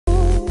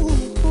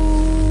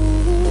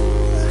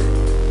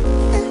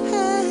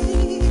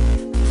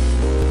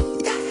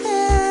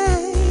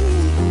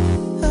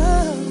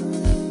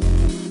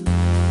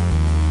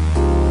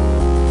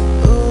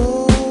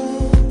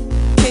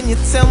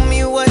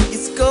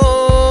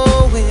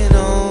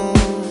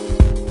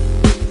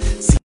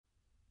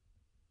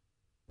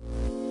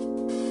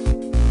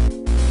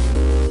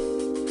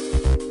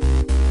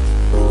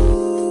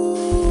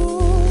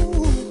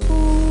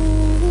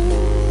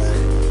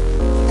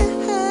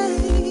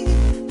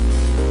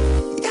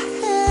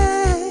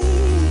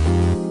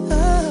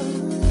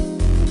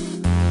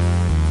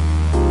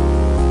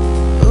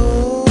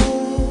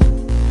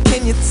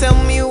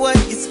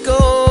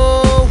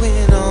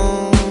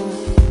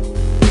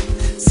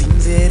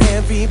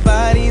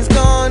everybody's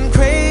gone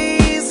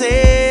crazy.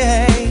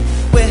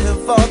 Where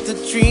have all the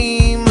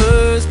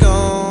dreamers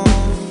gone?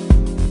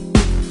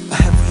 Or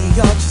have we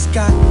all just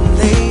gotten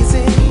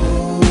lazy?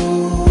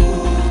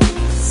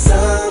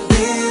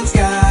 Something's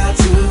got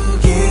to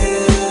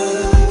give.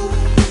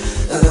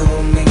 There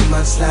won't be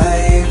much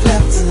life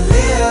left to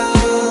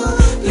live.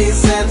 Please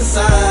send a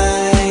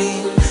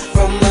sign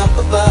from up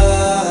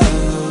above.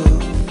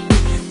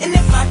 And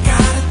if I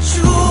gotta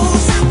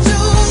choose, I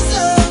choose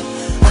love.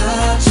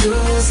 I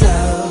choose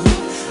love.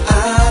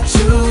 I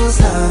choose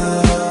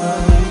love.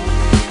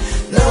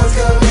 No one's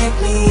gonna make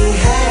me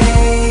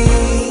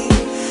hate.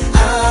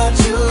 I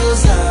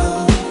choose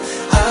love.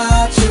 I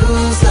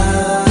choose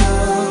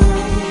love.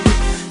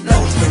 No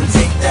one can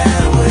take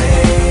that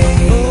away.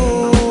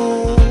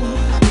 Ooh,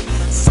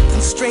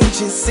 something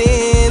strange is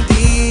in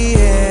the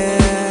air.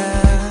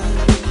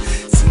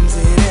 Seems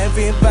that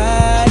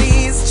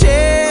everybody's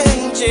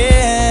changing,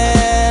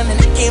 and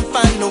I can't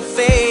find no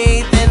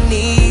faith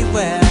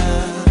anywhere.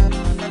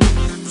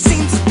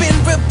 Seems it's been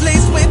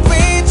replaced with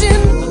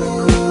raging.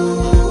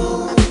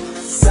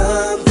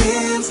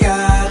 Something's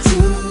got to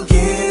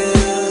give.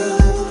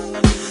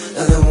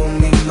 There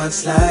won't be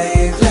much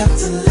life left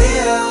to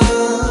live.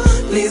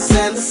 Please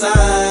send a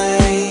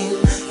sign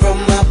from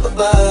up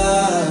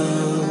above.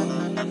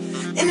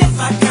 And if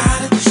I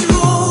gotta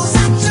choose,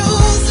 I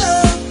choose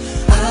love.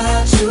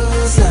 I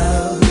choose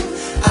love.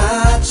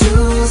 I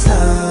choose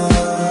love.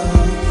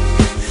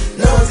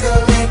 No one's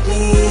gonna make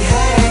me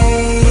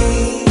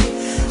hate.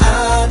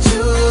 I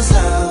choose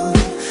love.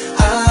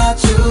 I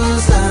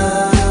choose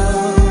love.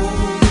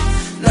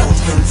 No one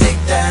can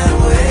take that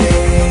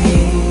away.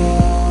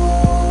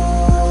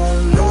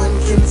 No one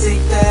can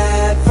take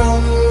that from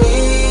me.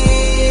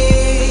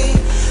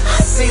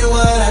 I see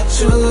what I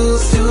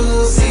choose to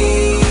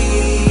see.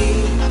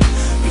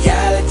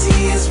 Reality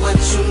is what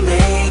you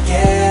make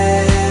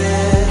it.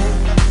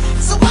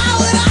 So why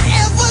would I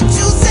ever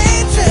choose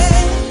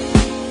hatred?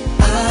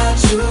 I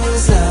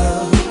choose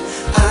love.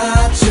 I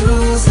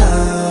choose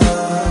love.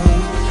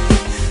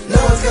 No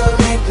one's gonna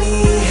make me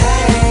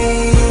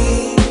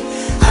hate.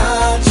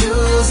 I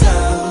choose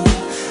love.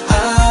 I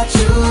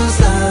choose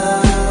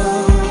love.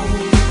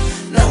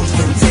 No one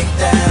can take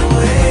that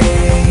away.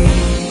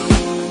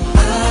 I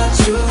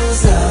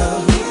choose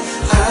love.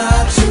 I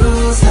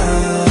choose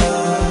love.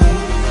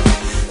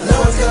 No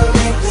one's gonna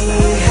make me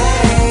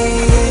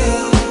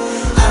hate.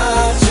 I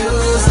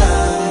choose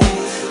love.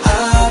 I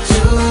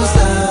choose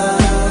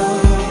love.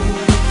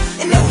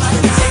 And no one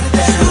can take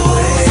that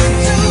away. I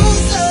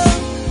choose love.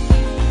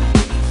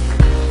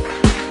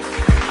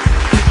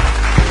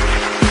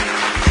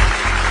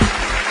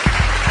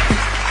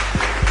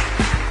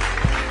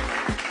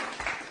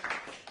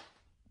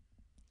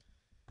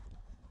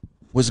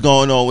 What's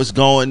going on? What's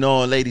going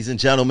on, ladies and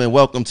gentlemen?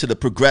 Welcome to the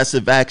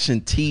Progressive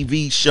Action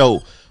TV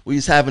show. We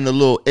was having a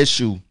little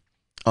issue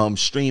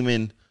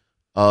streaming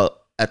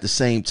at the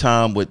same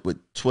time with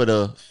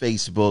Twitter,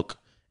 Facebook,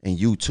 and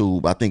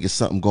YouTube. I think it's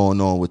something going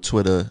on with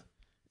Twitter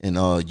and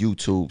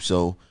YouTube.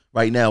 So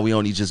right now we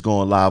only just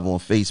going live on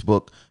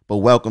Facebook. But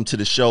welcome to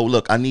the show.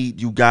 Look, I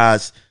need you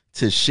guys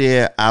to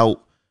share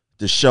out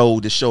the show.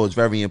 The show is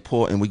very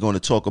important. We're going to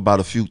talk about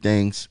a few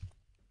things,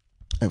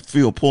 a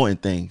few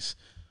important things.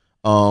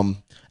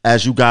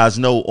 As you guys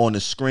know on the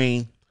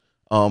screen,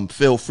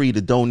 feel free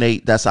to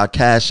donate. That's our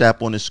Cash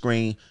App on the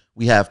screen.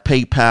 We have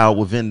PayPal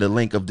within the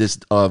link of this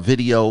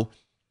video.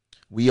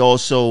 We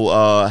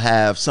also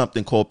have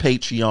something called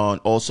Patreon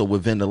also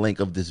within the link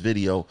of this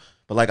video.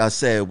 But like I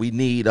said, we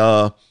need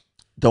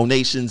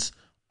donations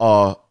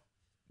are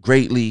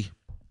greatly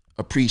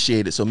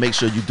appreciated. So make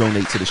sure you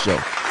donate to the show.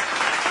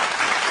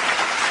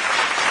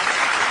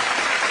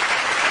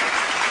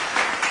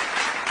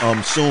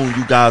 Soon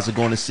you guys are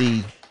going to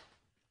see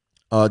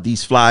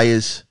these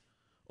flyers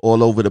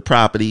all over the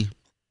property.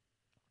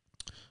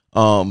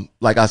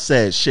 Like I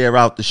said, share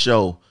out the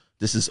show.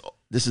 This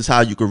is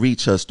how you can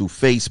reach us through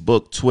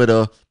Facebook,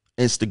 Twitter,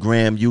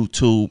 Instagram,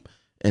 YouTube,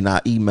 and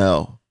our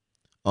email.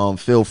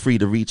 Feel free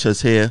to reach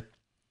us here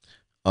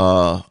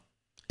and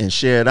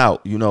share it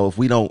out. You know, if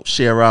we don't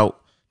share out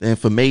the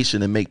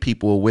information and make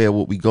people aware of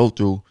what we go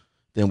through,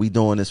 then we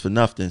doing this for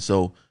nothing.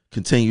 So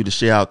continue to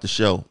share out the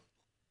show.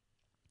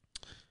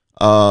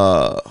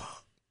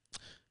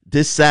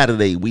 This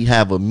Saturday, we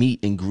have a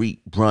meet and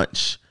greet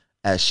brunch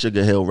at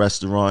Sugar Hill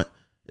Restaurant.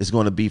 It's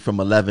going to be from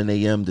 11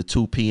 a.m. to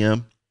 2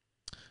 p.m.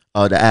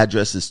 The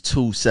address is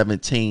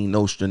 217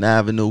 Nostrand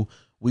Avenue.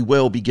 We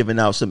will be giving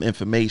out some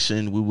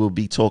information. We will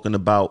be talking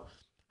about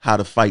how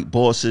to fight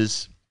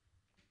bosses,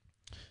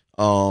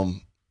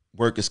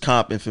 workers'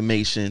 comp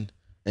information,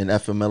 and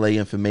FMLA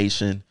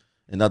information,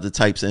 and other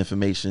types of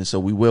information. So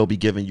we will be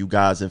giving you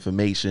guys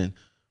information.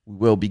 We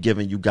will be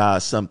giving you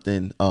guys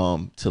something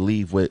to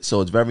leave with.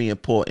 So it's very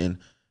important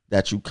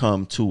that you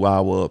come to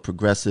our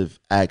Progressive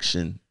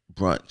Action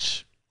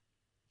brunch.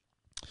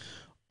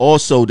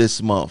 Also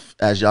this month,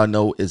 as y'all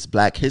know, is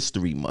Black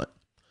History Month.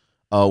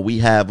 We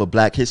have a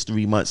Black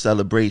History Month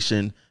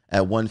celebration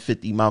at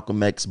 150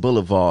 Malcolm X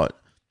Boulevard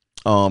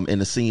in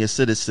the Senior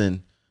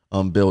Citizen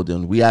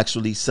building. We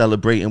actually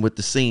celebrating with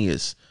the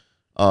seniors.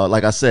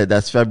 Like I said,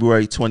 that's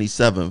February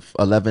 27th,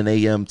 11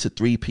 a.m. to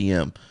 3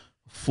 p.m.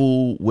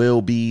 Food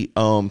will be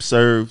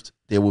served.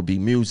 There will be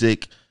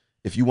music.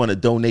 If you want to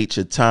donate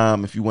your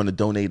time, if you want to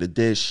donate a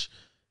dish,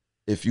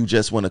 if you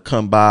just want to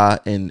come by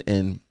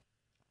and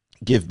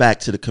give back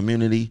to the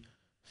community,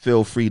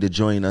 feel free to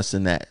join us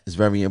in that. It's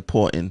very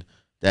important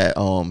that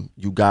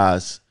you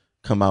guys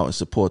come out and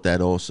support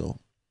that also.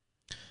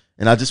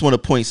 And I just want to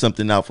point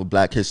something out for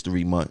Black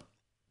History Month.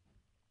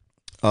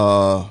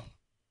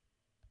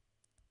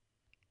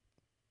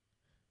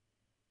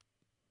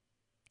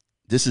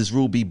 This is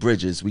Ruby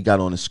Bridges we got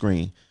on the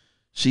screen.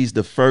 She's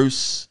the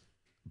first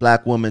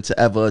Black woman to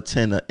ever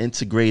attend an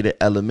integrated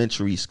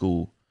elementary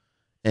school,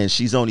 and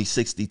she's only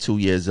 62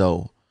 years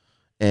old.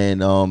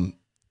 And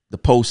the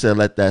post said,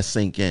 let that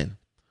sink in.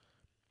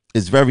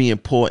 It's very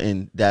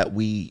important that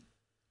we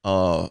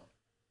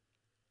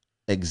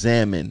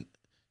examine,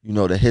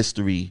 the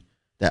history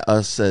that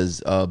us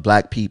as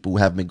Black people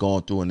have been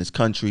going through in this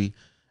country.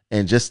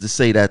 And just to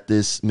say that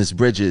this Miss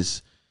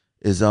Bridges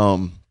is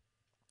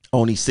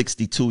only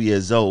 62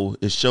 years old,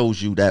 it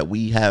shows you that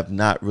we have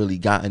not really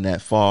gotten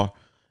that far,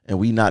 and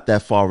we not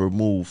that far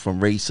removed from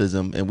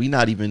racism, and we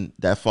not even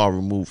that far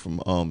removed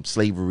from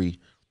slavery,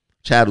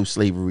 chattel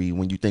slavery,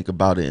 when you think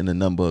about it in a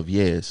number of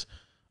years.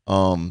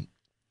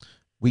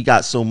 We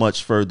got so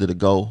much further to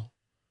go.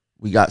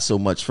 We got so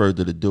much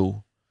further to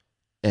do.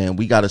 And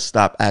we got to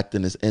stop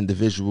acting as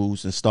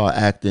individuals and start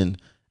acting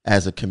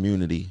as a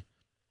community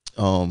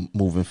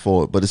moving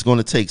forward. But it's going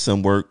to take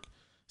some work.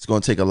 It's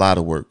going to take a lot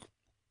of work.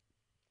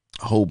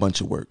 A whole bunch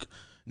of work.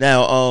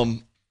 Now,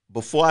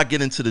 before I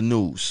get into the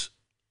news,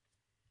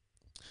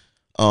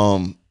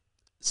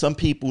 some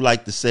people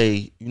like to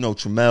say,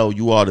 Tramel,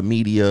 you are the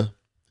media.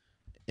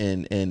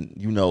 And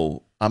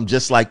I'm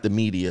just like the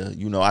media.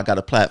 I got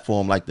a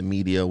platform like the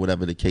media,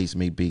 whatever the case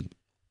may be.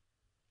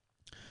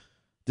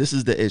 This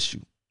is the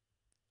issue.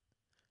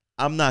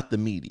 I'm not the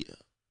media.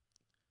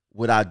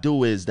 What I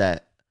do is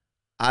that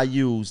I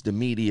use the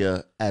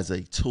media as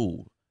a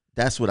tool.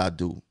 That's what I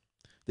do.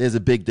 There's a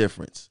big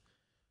difference.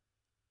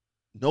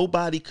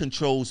 Nobody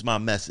controls my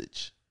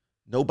message.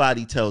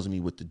 Nobody tells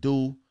me what to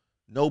do.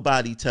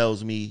 Nobody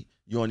tells me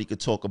you only could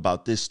talk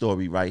about this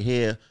story right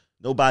here.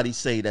 Nobody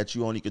say that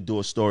you only could do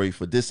a story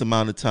for this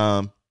amount of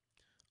time.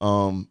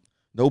 I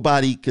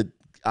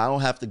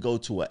don't have to go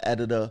to an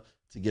editor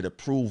to get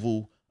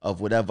approval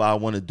of whatever I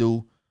want to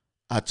do.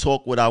 I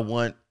talk what I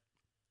want,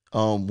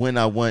 when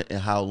I want, and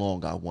how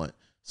long I want.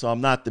 So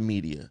I'm not the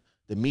media.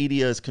 The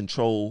media is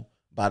controlled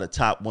by the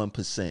top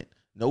 1%.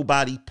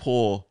 Nobody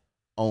poor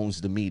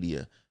owns the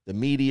media. The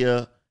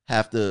media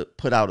have to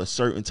put out a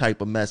certain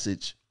type of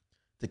message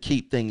to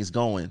keep things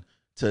going.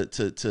 A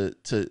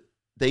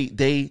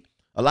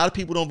lot of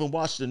people don't even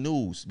watch the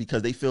news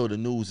because they feel the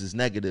news is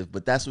negative,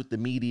 but that's what the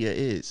media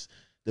is.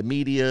 The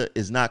media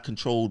is not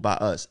controlled by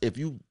us. If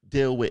you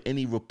deal with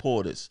any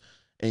reporters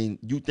and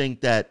you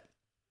think that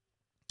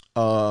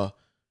our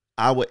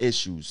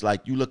issues,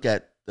 like you look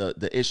at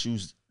the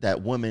issues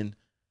that women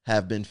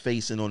have been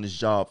facing on this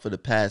job for the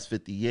past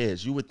 50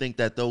 years, you would think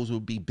that those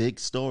would be big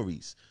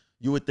stories.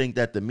 You would think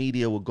that the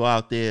media would go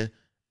out there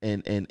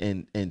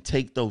and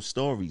take those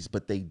stories,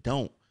 but they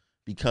don't,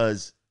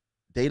 because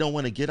they don't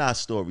want to get our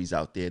stories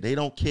out there. They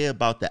don't care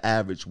about the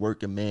average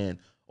working man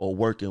or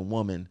working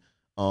woman,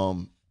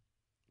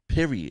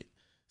 period.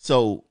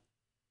 So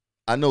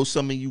I know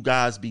some of you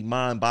guys be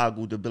mind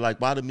boggled to be like,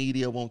 why the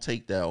media won't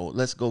take that? Or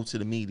let's go to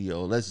the media,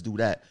 or let's do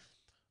that.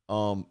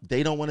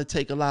 They don't want to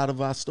take a lot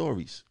of our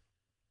stories.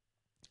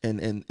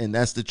 And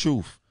that's the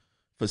truth.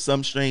 For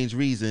some strange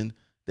reason,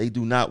 they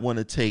do not want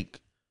to take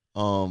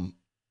a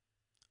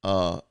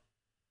lot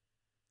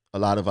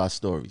of our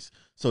stories.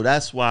 So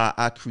that's why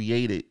I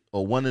created,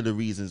 or one of the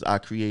reasons I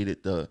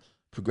created the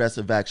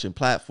Progressive Action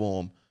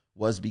platform,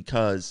 was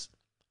because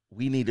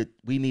we need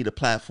a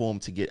platform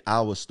to get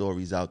our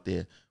stories out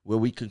there, where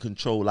we can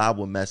control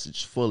our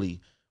message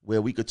fully,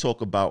 where we could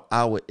talk about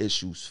our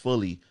issues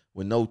fully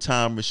with no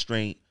time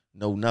restraint,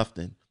 no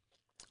nothing.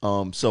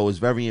 So it's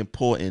very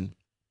important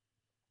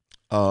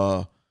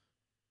to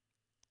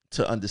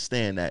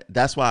understand that.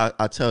 That's why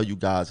I tell you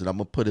guys, and I'm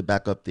gonna put it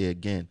back up there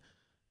again.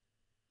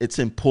 It's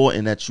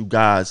important that you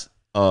guys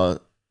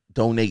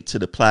donate to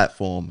the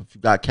platform. If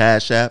you got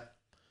Cash App,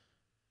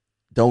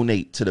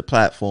 donate to the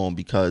platform,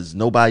 because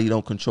nobody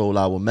don't control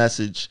our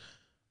message,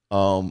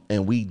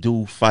 and we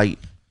do fight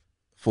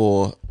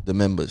for the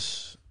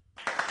members.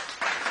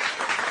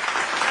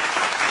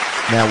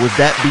 Now, with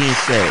that being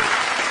said,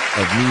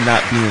 of me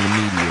not being the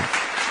media,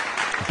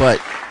 but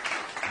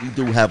we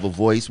do have a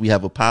voice. We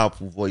have a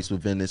powerful voice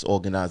within this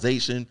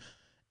organization,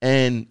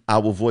 and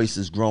our voice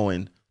is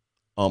growing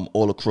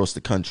all across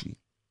the country.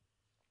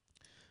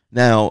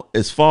 Now,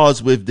 as far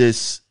as with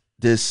this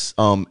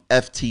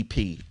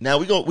FTP, now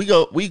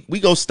we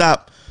go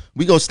stop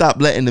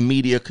letting the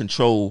media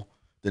control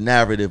the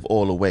narrative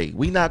all the way.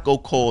 We not go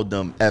call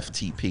them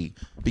FTP,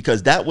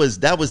 because that was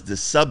the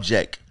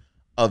subject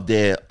of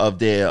their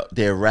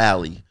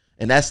rally,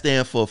 and that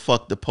stands for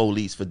fuck the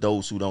police, for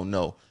those who don't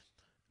know.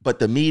 But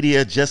the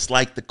media just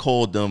like to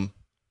call them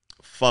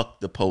fuck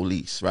the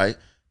police, right?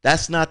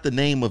 That's not the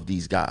name of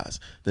these guys.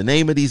 The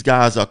name of these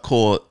guys are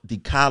called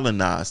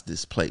decolonize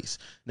this place.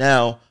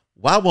 Now,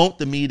 why won't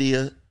the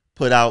media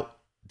put out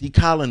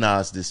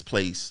decolonize this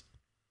place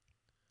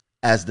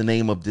as the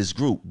name of this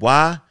group?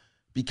 Why?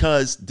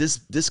 Because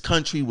this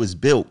country was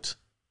built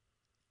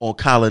on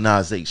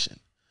colonization.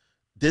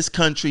 This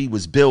country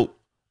was built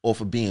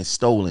off of being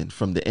stolen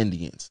from the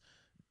Indians.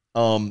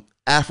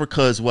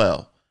 Africa as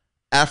well.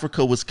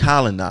 Africa was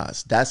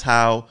colonized. That's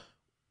how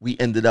we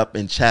ended up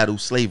in chattel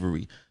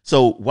slavery.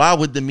 So why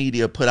would the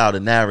media put out a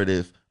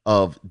narrative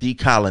of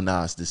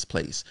decolonize this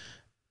place?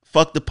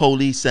 Fuck the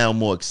police sound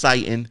more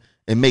exciting.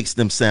 It makes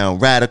them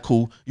sound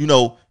radical. You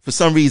know, for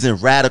some reason,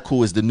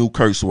 radical is the new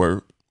curse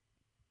word.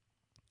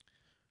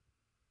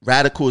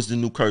 Radical is the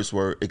new curse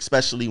word,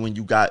 especially when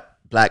you got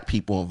black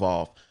people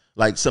involved.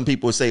 Like some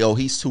people say, oh,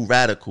 he's too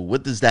radical.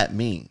 What does that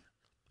mean?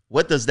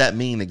 What does that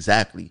mean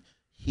exactly?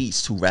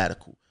 He's too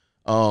radical.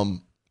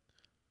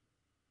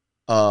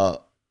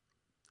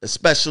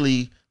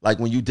 Especially like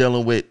when you're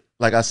dealing with,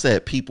 like I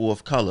said, people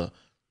of color.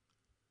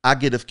 I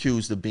get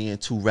accused of being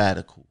too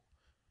radical.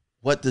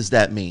 What does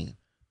that mean?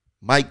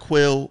 Mike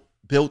Quill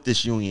built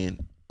this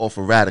union off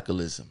of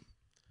radicalism.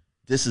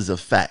 This is a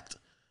fact.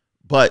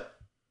 But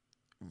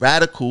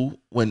radical,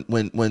 when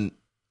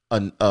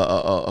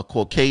a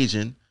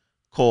Caucasian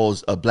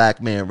calls a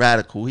black man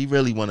radical, he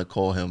really want to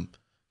call him,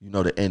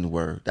 the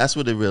N-word. That's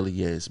what it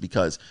really is,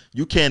 because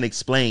you can't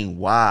explain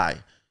why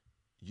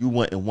you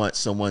wouldn't want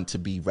someone to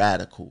be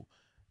radical.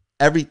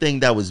 Everything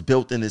that was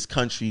built in this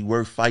country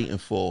worth fighting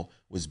for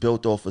was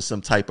built off of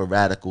some type of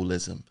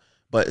radicalism.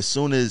 But as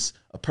soon as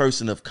a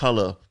person of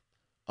color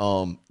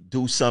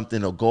do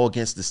something or go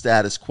against the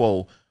status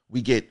quo,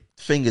 we get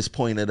fingers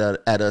pointed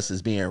at us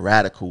as being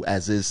radical,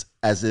 as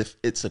if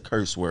it's a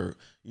curse word.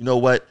 You know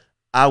what?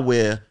 I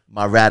wear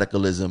my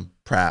radicalism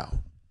proud.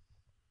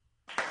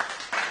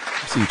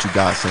 See what you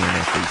guys saying on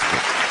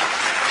Facebook.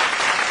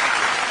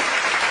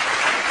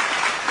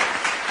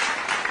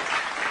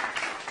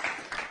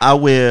 I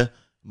wear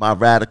my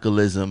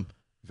radicalism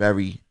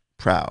very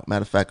proud.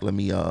 Matter of fact, let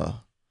me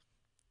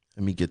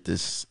get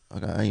this.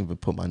 Okay, I ain't even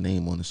put my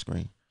name on the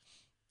screen.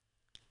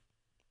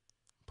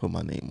 Put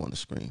my name on the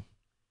screen.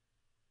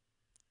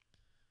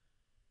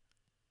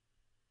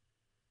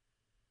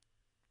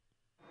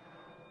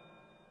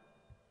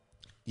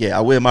 Yeah,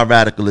 I wear my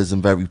radicalism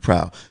very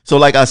proud. So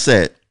like I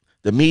said,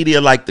 the media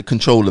like to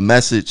control the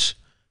message.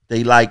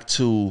 They like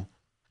to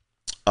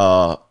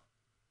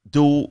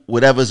do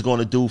whatever's going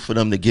to do for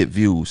them to get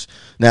views.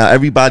 Now,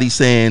 everybody's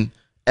saying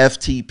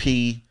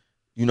FTP,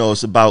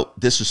 it's about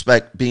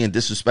being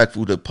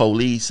disrespectful to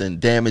police and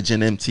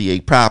damaging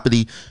MTA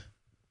property.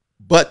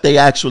 But they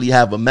actually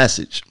have a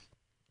message.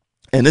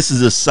 And this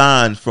is a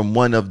sign from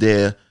one of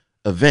their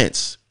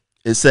events.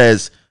 It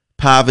says,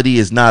 poverty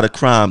is not a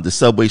crime. The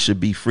subway should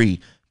be free.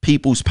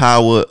 People's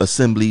Power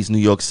Assemblies, New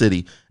York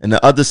City. And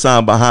the other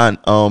sign behind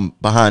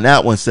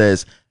that one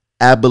says,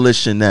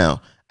 abolition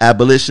now.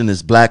 Abolition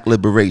is black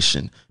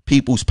liberation.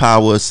 People's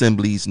Power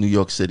Assemblies, New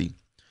York City.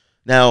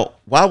 Now,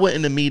 why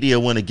wouldn't the media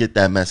want to get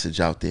that message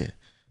out there?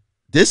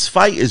 This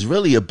fight is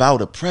really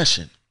about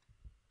oppression.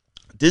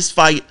 This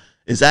fight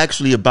is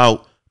actually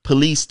about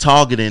police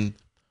targeting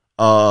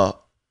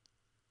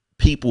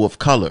people of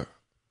color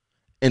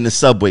in the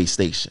subway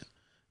station.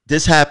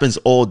 This happens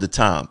all the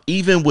time,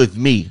 even with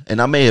me.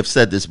 And I may have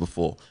said this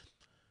before.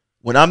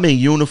 When I'm in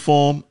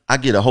uniform, I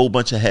get a whole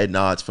bunch of head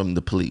nods from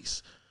the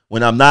police.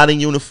 When I'm not in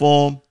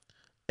uniform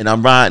and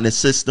I'm riding the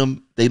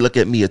system, they look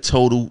at me a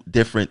total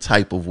different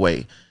type of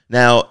way.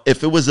 Now,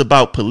 if it was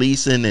about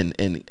policing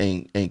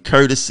and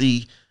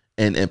courtesy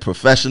and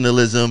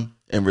professionalism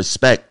and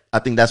respect, I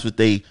think that's what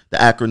the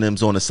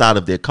acronyms on the side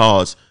of their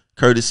cars: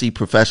 courtesy,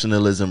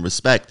 professionalism,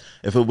 respect.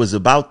 If it was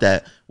about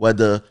that,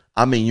 whether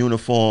I'm in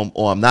uniform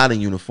or I'm not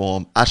in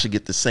uniform, I should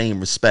get the same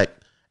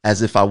respect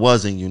as if I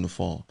was in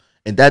uniform.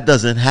 And that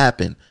doesn't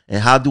happen.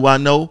 And how do I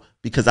know?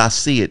 Because I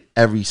see it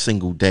every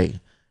single day.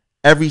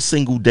 Every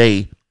single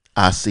day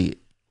I see it.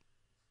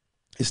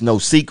 It's no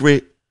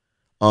secret.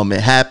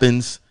 It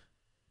happens.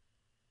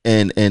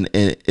 And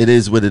it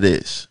is what it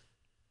is.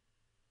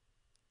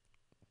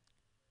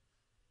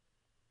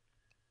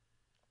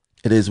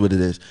 It is what it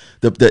is.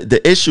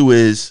 The issue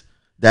is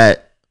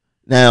that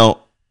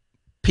now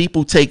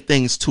people take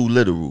things too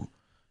literal.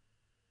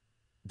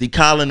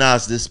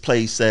 Decolonize this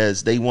place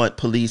says they want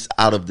police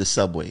out of the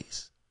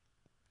subways.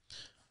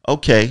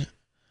 Okay.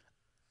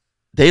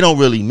 They don't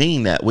really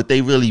mean that. What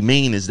they really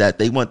mean is that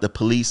they want the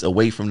police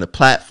away from the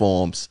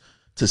platforms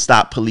to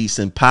stop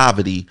policing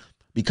poverty,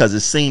 because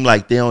it seemed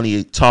like they're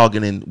only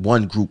targeting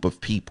one group of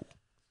people.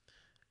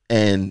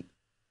 And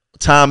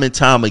time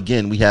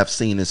again, we have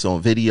seen this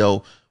on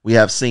video. We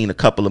have seen a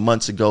couple of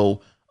months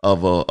ago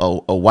of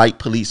a white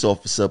police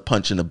officer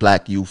punching a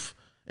black youth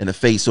in the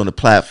face on the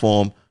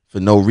platform for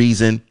no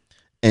reason.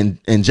 And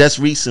just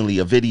recently,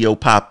 a video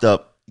popped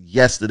up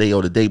yesterday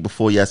or the day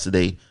before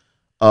yesterday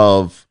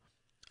of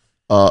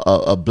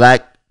a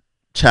black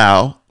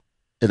child.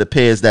 It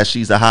appears that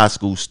she's a high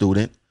school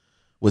student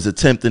was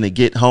attempting to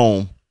get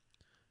home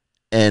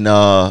and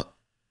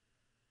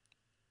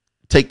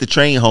take the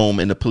train home,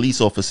 and the police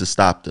officer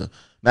stopped her.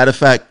 Matter of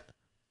fact,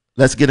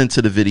 let's get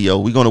into the video.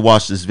 We're going to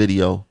watch this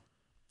video,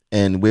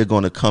 and we're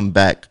going to come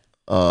back.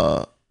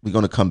 We're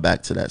going to come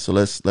back to that. So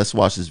let's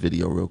watch this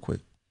video real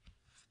quick.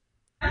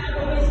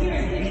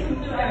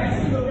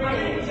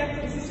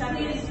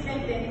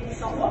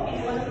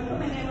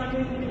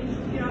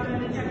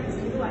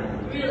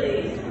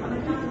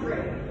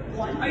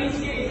 Are you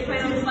serious? If I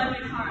don't slide my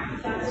car,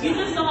 you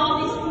just saw all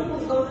these people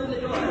go through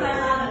the door.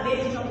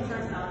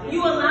 You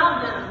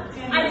allowed them.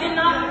 I did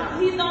not.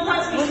 Please don't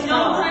touch me.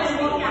 Don't touch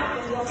me.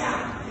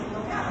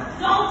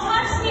 Don't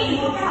touch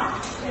me.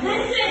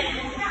 Listen.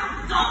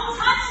 Don't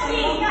touch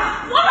me.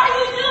 What are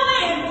you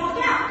doing?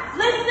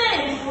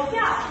 Listen.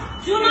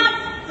 Do not.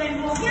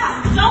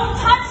 Don't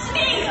touch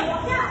me.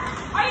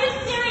 Are you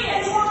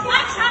serious?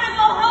 I'm trying to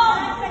go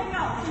home.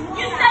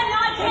 You said no,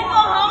 I can't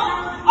go home.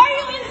 Are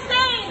you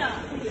insane?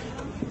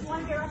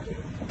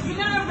 You're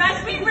gonna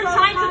arrest me for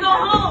trying to go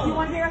home.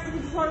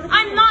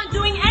 I'm not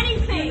doing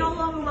anything. You're no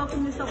longer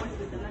welcome to someone's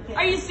system. Okay?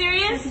 Are you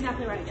serious? That's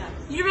exactly right, yeah.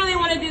 You really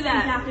want to do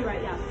that? Exactly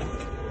right, yeah.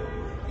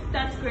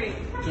 That's great.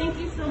 Thank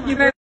you so much. You're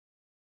very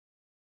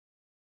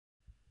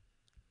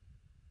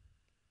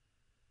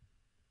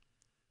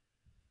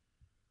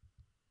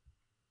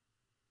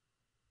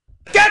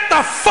Get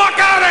the fuck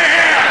out of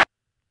here!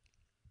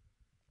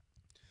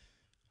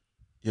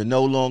 You're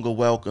no longer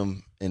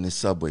welcome in the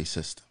subway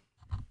system.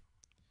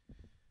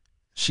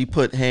 She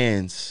put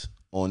hands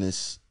on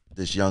this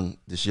young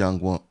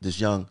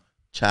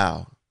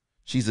child.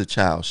 She's a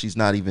child. She's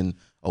not even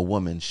a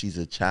woman. She's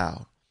a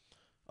child.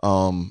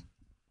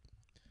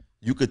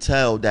 You could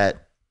tell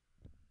that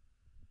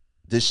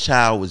this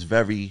child was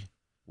very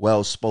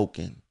well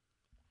spoken.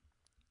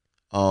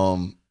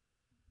 You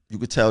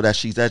could tell that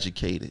she's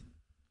educated,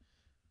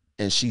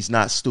 and she's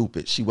not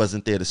stupid. She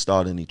wasn't there to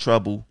start any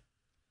trouble.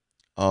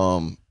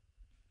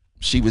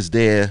 She was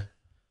there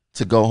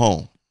to go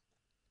home.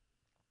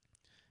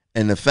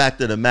 And the fact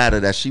of the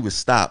matter that she was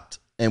stopped,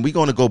 and we're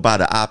going to go by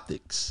the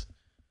optics.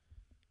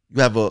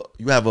 You have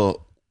a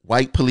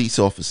white police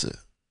officer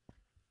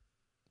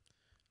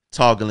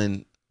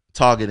targeting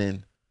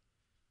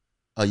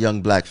a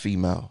young black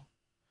female.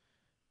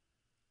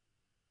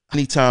 How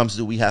many times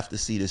do we have to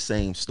see the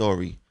same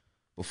story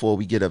before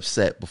we get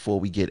upset, before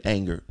we get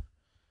angered,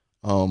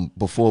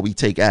 before we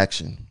take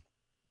action?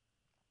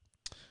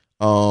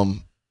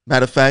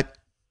 Matter of fact,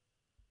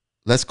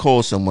 let's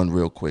call someone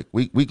real quick.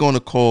 We're going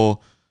to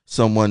call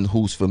someone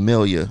who's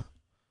familiar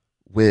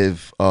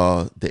with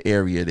the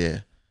area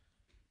there.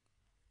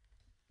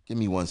 Give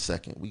me 1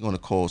 second. We're going to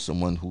call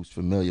someone who's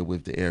familiar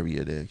with the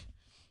area there.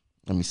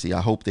 Let me see. I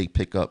hope they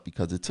pick up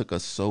because it took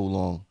us so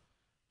long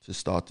to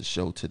start the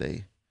show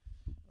today.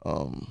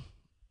 Let me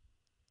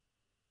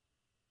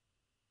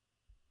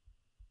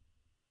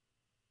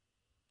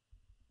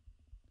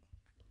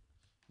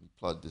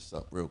plug this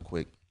up real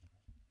quick.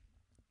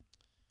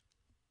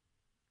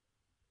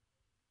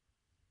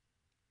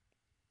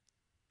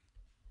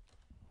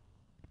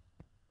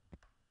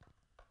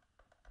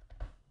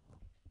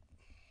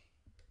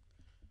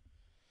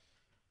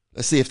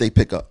 Let's see if they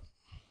pick up.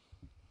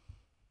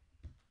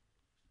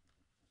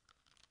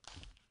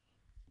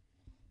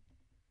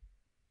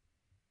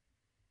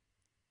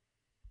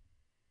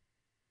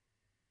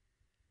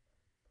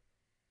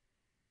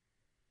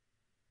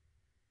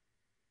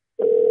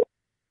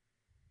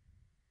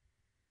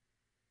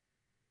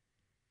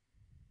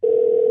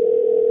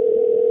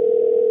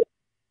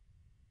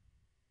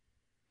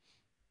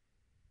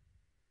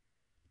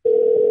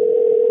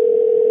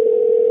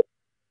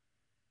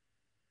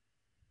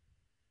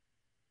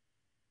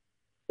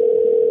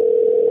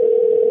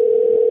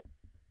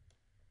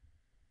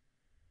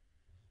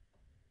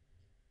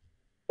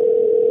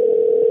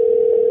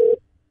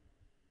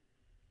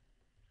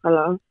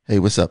 Hello. Hey,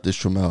 what's up? This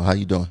is Tramel. How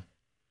you doing?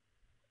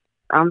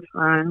 I'm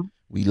fine.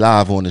 We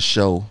live on the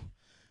show.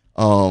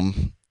 How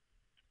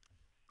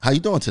you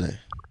doing today?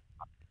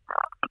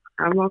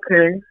 I'm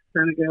okay.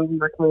 Trying to get over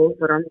my cold,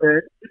 but I'm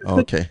good.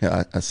 Okay,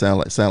 I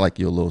sound like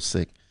you're a little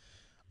sick.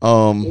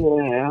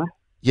 Yeah.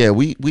 Yeah,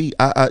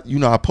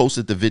 I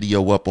posted the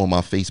video up on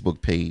my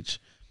Facebook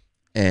page,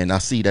 and I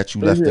see that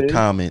you left a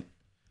comment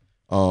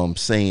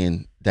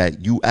saying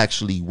that you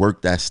actually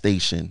worked that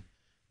station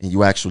and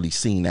you actually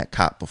seen that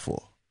cop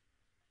before.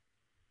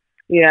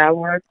 Yeah, I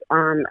worked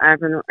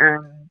Avenue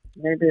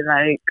maybe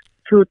like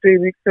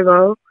 2-3 weeks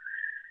ago,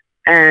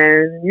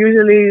 and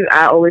usually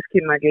I always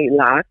keep my gate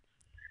locked.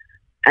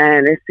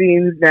 And it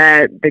seems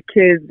that the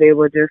kids, they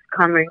were just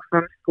coming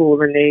from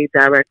school and they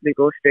directly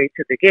go straight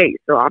to the gate.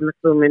 So I'm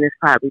assuming it's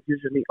probably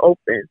usually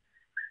open.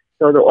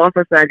 So the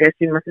officer, I guess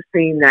she must have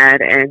seen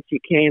that, and she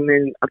came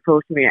and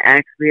approached me and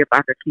asked me if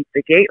I could keep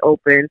the gate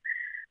open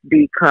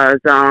because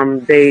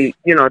they're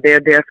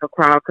there for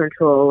crowd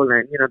control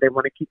and, they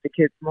want to keep the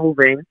kids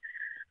moving.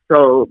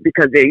 So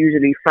because there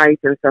usually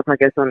fights and stuff, I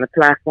guess, on the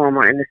platform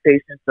or in the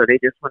station, so they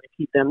just want to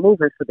keep them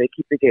moving, so they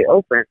keep the gate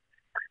open.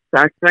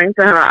 So I explained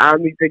to her, I'll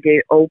leave the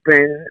gate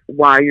open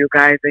while you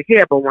guys are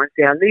here, but once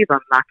y'all leave, I'm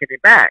locking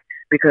it back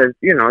because,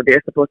 you know,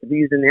 they're supposed to be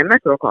using their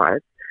Metro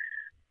cards.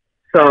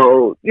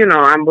 So, you know,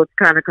 I was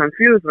kind of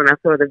confused when I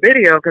saw the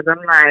video because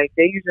I'm like,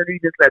 they usually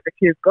just let the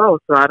kids go.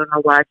 So I don't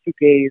know why she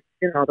gave,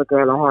 you know, the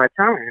girl a hard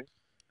time.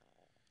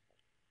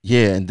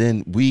 Yeah, and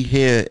then we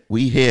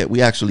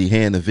actually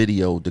hear in the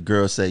video the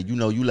girl say, you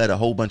know, you let a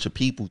whole bunch of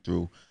people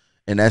through,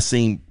 and that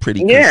seemed pretty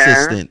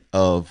consistent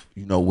of,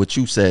 you know, what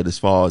you said as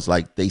far as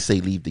like they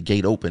say leave the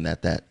gate open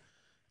at that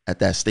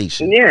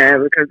station. Yeah,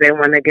 because they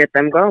want to get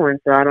them going.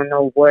 So I don't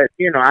know what,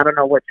 you know, I don't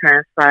know what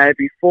transpired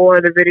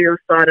before the video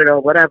started or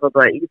whatever,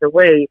 but either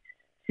way,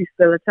 she's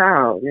still a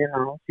child, you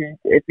know.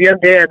 If you're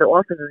there, the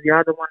officers,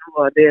 you're the one who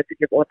are there to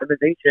give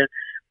authorization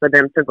for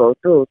them to go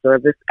through. So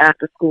if it's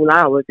after school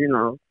hours, you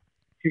know,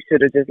 you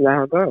should have just let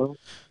her go.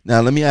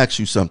 Now, let me ask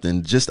you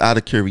something, just out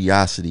of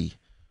curiosity.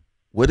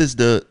 What is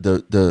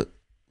the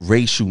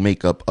racial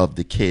makeup of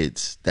the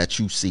kids that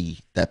you see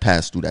that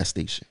pass through that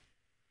station?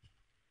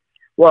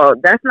 Well,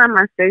 that's not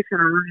my station.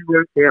 I only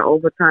worked there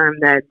overtime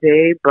that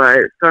day,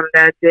 but from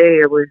that day,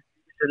 it was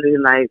usually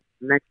like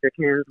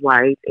Mexicans,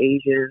 white,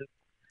 Asians,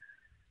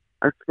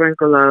 a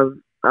sprinkle of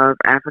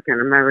African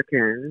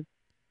Americans.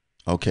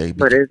 Okay,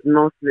 but it's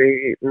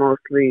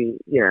mostly,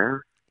 yeah,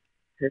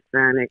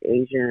 Hispanic,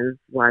 Asian,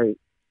 white,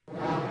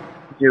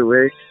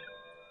 Jewish.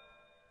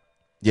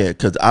 Yeah,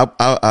 because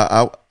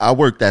I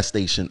work that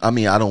station. I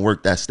mean, I don't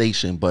work that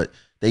station, but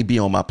they be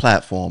on my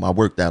platform. I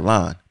work that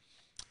line,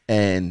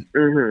 and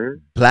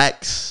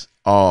blacks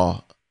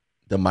are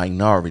the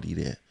minority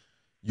there.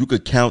 You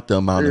could count the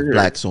amount of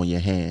blacks on your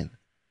hand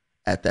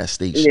at that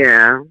station.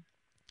 Yeah,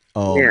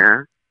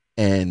 yeah.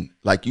 And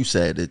like you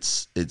said,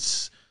 it's you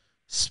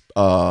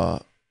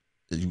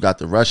got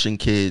the Russian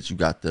kids, you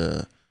got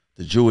the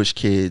Jewish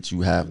kids,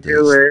 you have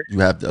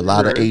a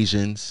lot of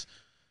Asians,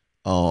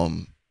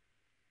 you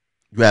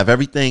have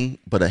everything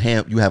but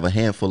you have a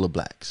handful of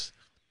blacks,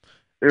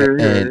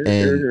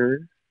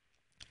 and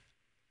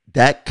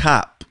that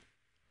cop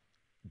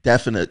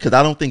definitely, because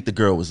I don't think the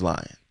girl was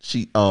lying.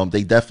 The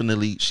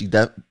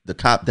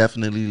cop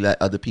definitely let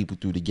other people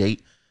through the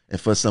gate, and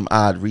for some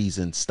odd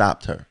reason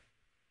stopped her.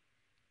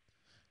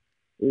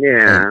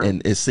 Yeah,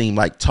 and it seemed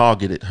like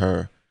targeted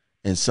her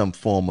in some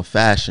form of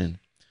fashion.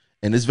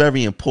 And it's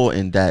very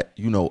important that,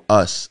 you know,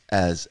 us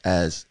as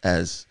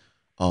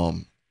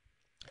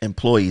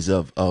employees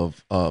of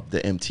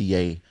the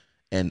MTA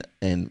and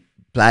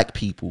black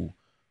people,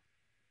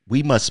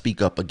 we must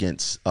speak up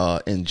against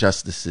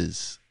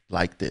injustices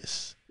like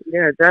this.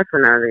 Yeah,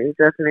 definitely.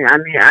 I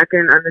mean, I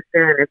can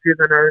understand if you're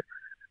gonna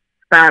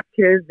stop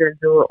kids, then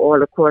do it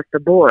all across the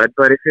board.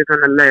 But if you're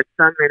gonna let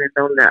some in and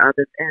don't let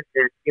others in,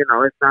 then, you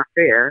know, it's not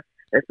fair.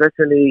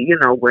 Especially, you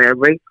know, where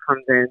race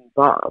comes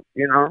involved,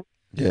 you know?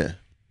 Yeah.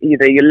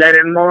 Either you let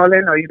them all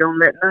in or you don't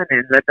let none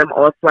in. Let them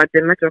all swipe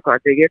their Metro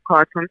cards. They get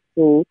cards from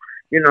school.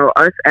 You know,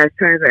 us as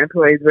transit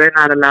employees, we're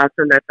not allowed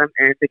to let them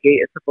in. The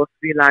gate is supposed to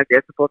be locked.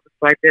 They're supposed to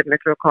swipe their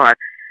Metro card.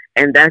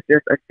 And that's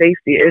just a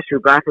safety issue.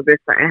 God forbid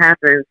something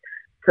happens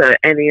to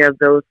any of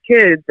those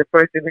kids, the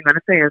first thing they're going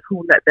to say is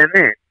who let them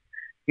in.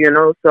 You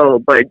know, so,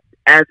 but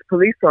as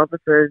police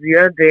officers,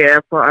 you're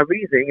there for a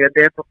reason. You're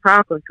there for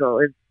crowd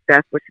control.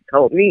 That's what she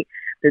told me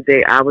the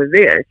day I was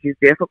there. She's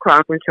there for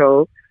crowd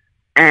control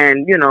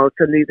and, you know,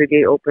 to leave the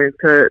gate open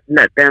to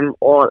let them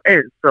all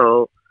in.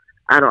 So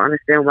I don't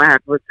understand what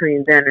happened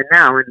between then and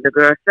now. And the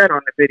girl said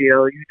on the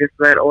video, you just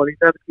let all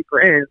these other people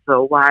in,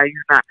 so why are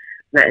you not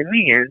letting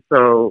me in?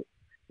 So,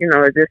 you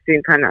know, it just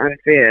seemed kind of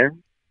unfair.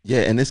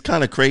 Yeah, and it's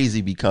kind of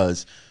crazy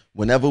because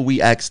whenever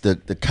we ask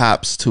the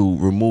cops to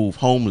remove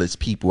homeless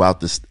people out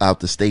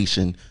the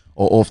station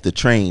or off the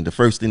train, the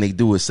first thing they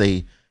do is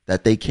say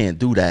that they can't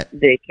do that.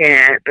 They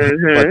can't.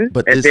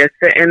 But if they're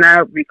sitting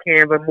out, we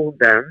can't remove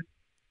them.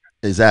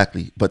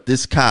 Exactly. But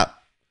this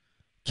cop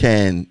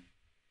can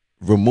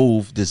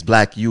remove this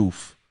black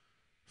youth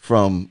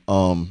from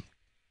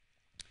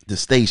the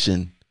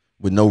station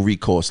with no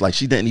recourse. Like,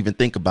 she didn't even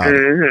think about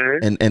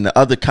it. And the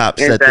other cop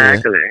sat there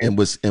and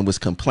was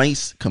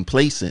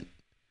complacent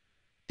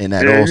in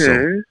that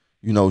also.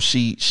 You know,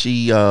 she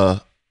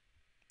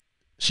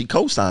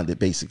co-signed it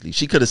basically.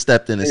 She could have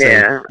stepped in and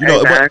said, you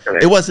know,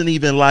 it wasn't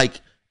even like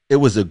it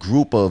was a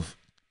group of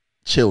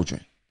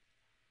children.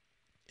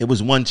 It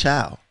was one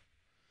child.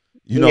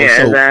 You know,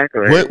 so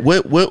exactly. What's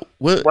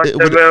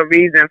the real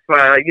reason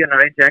for, you know,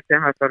 ejecting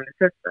her from the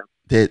system?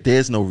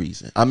 There's no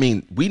reason. I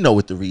mean, we know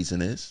what the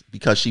reason is,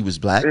 because she was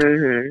black.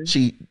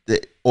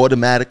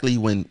 Automatically,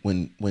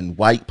 when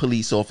white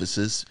police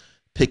officers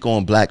pick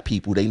on black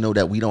people, they know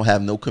that we don't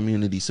have no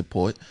community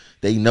support.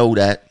 They know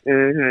that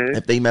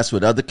if they mess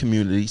with other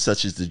communities,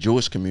 such as the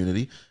Jewish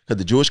community, because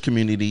the Jewish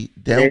community,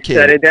 they don't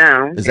care. Shut it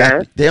down.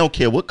 Exactly. Yes. They don't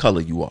care what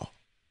color you are.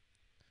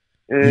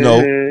 You know,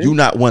 you're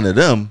not one of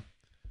them.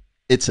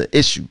 It's an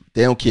issue.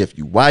 They don't care if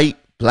you white,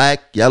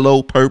 black,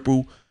 yellow,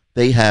 purple.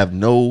 They have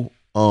no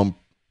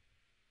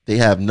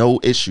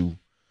issue,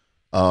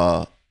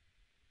 you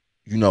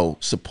know,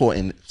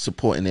 supporting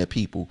their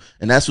people.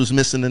 And that's what's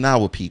missing in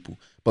our people.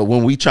 But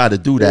when we try to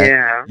do that,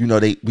 Yeah. you know,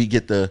 we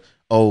get the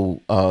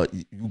you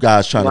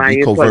guys trying Why to be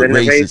you covert pulling the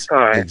race racist.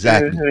 card?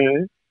 Exactly.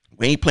 Mm-hmm.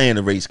 We ain't playing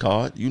the race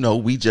card. You know,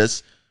 we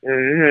just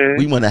Mm-hmm.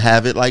 we want to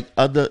have it like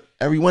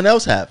everyone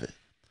else have it.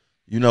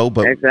 You know,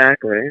 but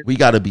Exactly. we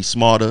got to be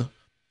smarter.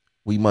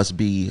 We must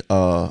be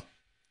more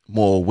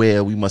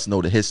aware. We must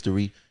know the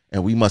history,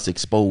 and we must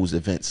expose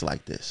events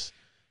like this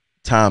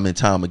time and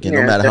time again.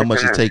 No Yeah, matter how much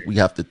it definitely. take, we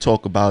have to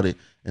talk about it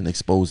and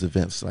expose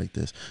events like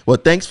this. Well,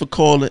 thanks for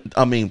calling.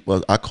 I mean,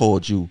 well, I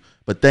called you,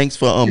 but thanks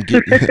for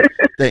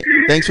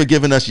thanks for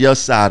giving us your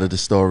side of the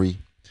story.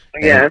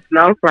 Yes,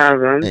 no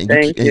problem.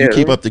 Thank You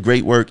keep you. up the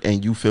great work,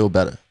 and you feel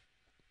better.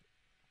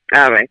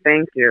 All right.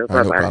 Thank you. All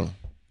right, no Bye-bye. problem.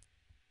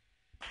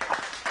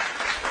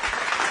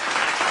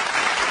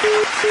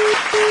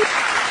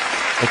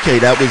 Okay,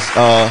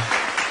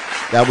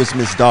 that was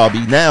Miss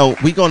Darby. Now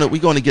we're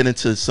gonna get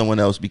into someone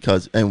else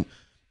because, and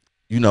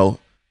you know,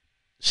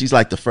 she's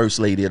like the first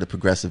lady of the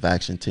Progressive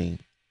Action team.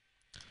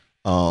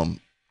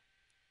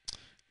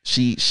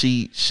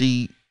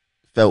 She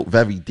felt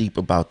very deep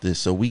about this,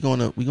 so we're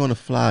gonna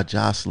fly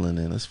Jocelyn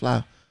in. Let's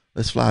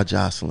fly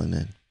Jocelyn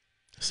in.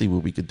 See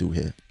what we could do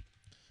here.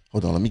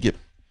 Hold on, let me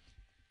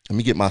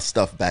get my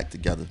stuff back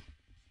together.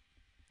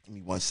 Give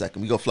me 1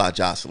 second. We go fly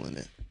Jocelyn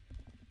in.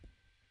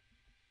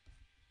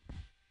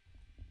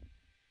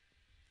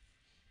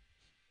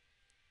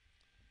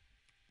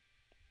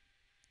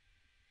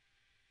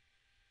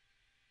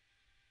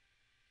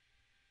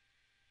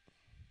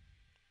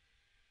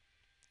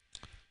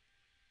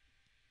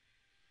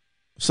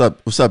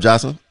 What's up,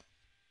 Jocelyn?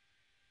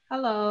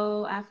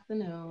 Hello,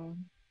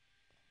 afternoon.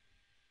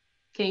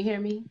 Can you hear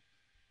me?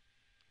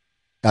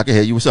 I can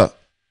hear you. What's up?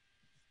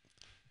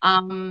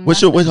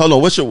 What's Nothing. hold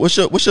on? What's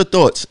your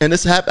thoughts? And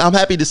I'm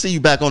happy to see you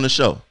back on the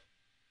show.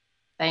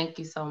 Thank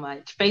you so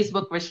much.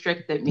 Facebook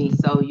restricted me,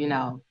 so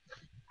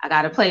I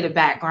got to play the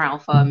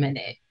background for a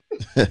minute.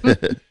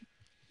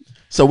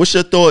 So, what's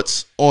your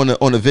thoughts on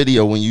the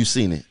video when you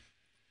seen it?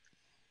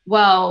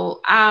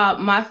 Well,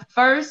 my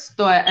first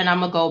thought, and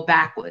I'm gonna go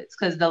backwards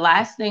because the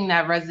last thing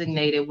that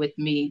resonated with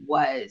me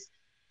was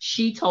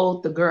she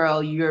told the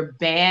girl, "You're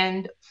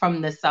banned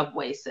from the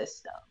subway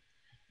system."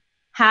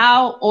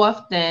 How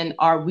often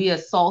are we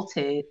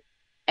assaulted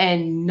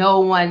and no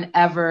one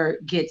ever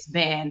gets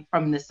banned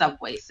from the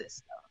subway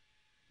system?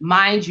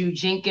 Mind you,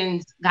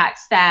 Jenkins got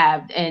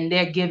stabbed and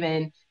they're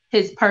giving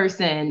his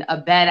person a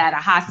bed at a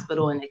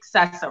hospital and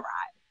accessorized.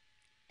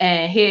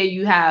 And here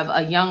you have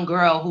a young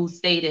girl who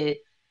stated,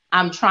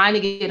 "I'm trying to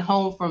get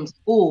home from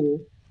school,"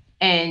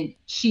 and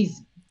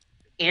she's,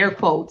 air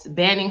quotes,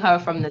 banning her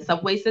from the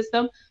subway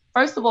system.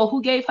 First of all,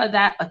 who gave her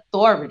that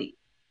authority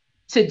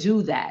to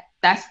do that?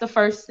 That's the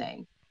first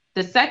thing.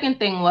 The second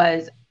thing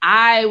was,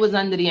 I was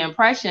under the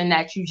impression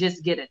that you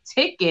just get a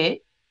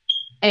ticket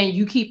and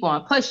you keep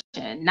on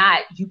pushing,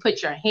 not you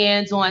put your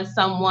hands on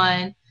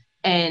someone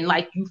and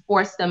like you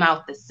force them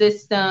out the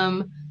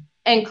system.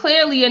 And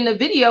clearly in the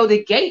video,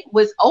 the gate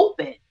was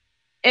open.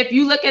 If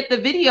you look at the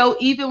video,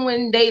 even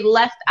when they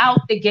left out,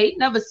 the gate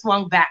never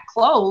swung back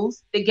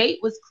closed. The gate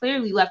was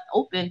clearly left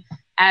open,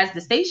 as the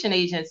station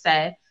agent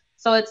said.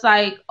 So it's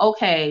like,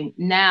 okay,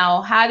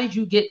 now how did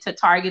you get to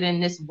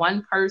targeting this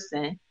one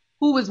person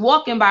who was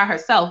walking by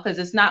herself? Because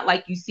it's not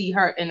like you see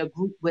her in a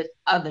group with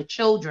other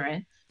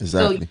children.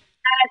 Exactly. So you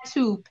had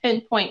to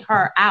pinpoint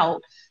her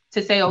out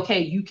to say,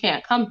 okay, you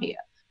can't come here.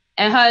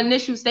 And her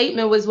initial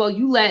statement was, well,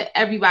 you let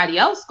everybody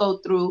else go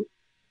through.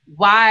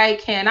 Why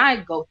can't I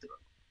go through?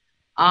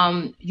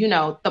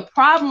 The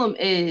problem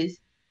is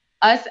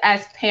us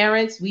as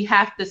parents, we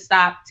have to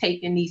stop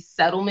taking these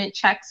settlement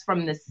checks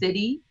from the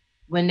city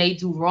when they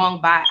do wrong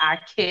by our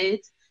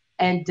kids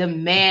and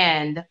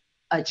demand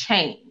a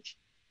change.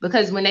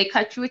 Because when they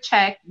cut you a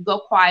check, you go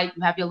quiet,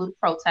 you have your little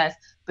protest,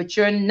 but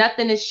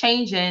nothing is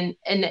changing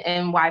in the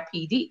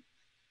NYPD.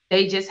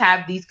 They just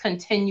have these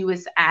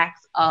continuous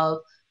acts of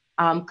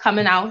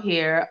coming out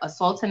here,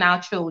 assaulting our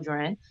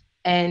children,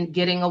 and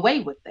getting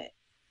away with it.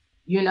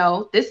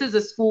 This is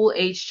a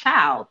school-age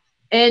child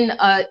in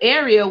an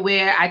area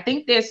where I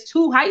think there's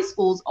 2 high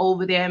schools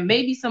over there,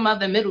 maybe some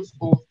other middle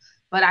schools.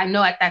 But I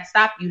know at that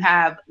stop, you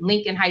have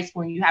Lincoln High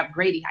School and you have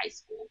Grady High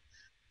School.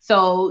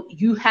 So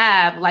you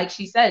have, like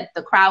she said,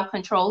 the crowd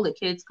control. The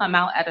kids come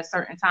out at a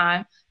certain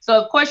time. So,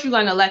 of course, you're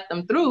going to let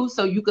them through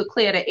so you could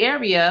clear the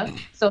area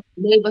so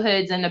the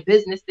neighborhoods and the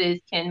businesses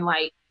can,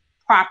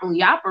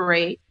 properly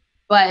operate.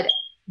 But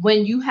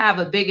when you have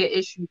a bigger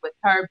issue with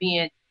her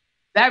being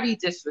very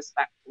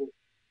disrespectful,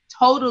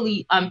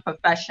 totally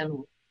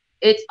unprofessional,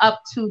 it's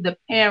up to the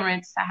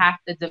parents to have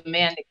to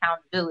demand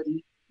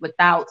accountability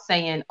without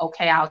saying,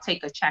 okay, I'll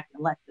take a check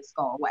and let this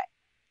go away.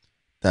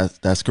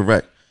 That's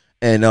correct.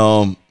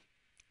 And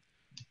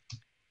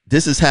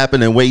this is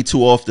happening way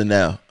too often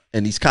now,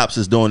 and these cops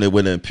is doing it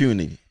with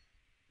impunity.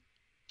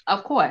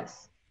 Of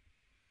course.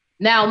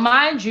 Now,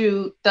 mind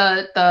you,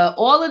 the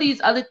all of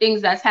these other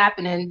things that's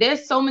happening,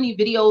 there's so many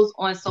videos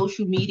on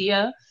social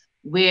media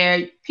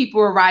where people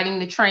are riding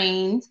the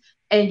trains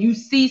and you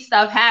see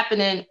stuff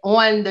happening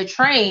on the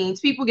trains,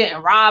 people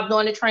getting robbed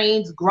on the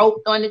trains,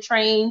 groped on the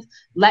trains,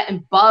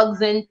 letting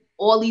bugs and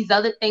all these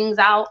other things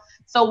out.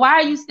 So why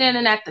are you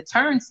standing at the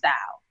turnstile?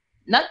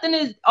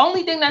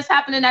 Only thing that's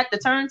happening at the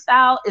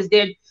turnstile is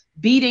they're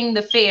beating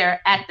the fare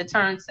at the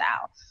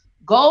turnstile.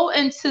 Go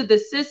into the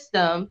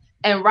system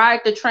and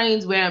ride the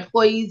trains where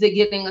employees are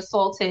getting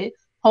assaulted,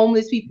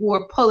 homeless people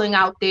are pulling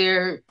out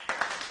their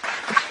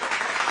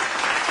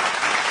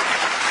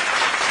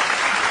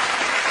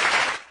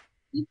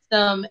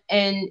system,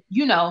 and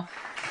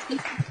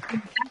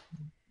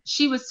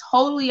she was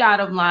totally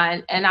out of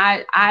line. And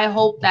I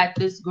hope that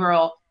this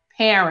girl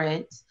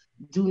parents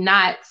do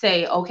not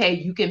say, okay,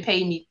 you can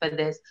pay me for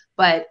this,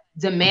 but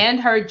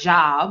demand her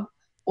job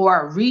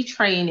or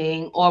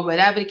retraining or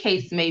whatever the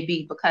case may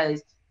be,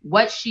 because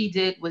what she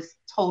did was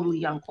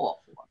totally uncalled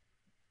for.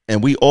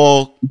 And we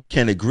all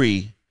can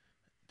agree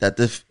that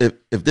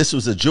if this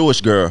was a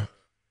Jewish girl,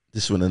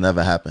 this would have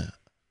never happened.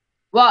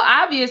 Well,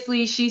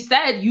 obviously, she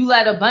said you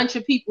let a bunch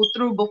of people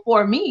through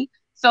before me,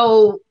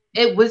 so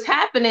it was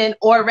happening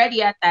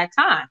already at that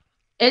time.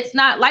 It's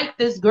not like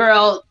this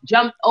girl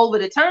jumped over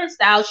the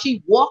turnstile.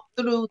 She walked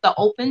through the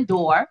open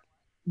door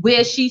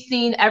where she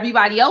seen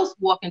everybody else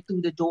walking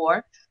through the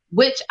door,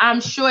 which I'm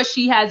sure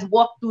she has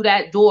walked through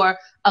that door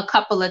a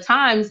couple of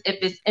times if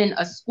it's in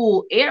a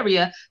school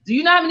area. Do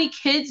you know how many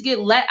kids get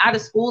let out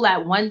of school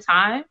at one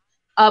time?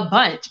 A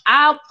bunch.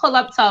 I'll pull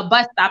up to a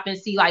bus stop and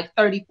see like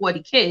 30,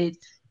 40 kids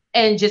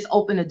and just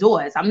open the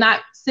doors. I'm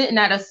not sitting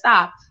at a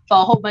stop for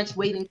a whole bunch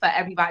waiting for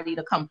everybody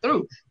to come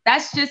through.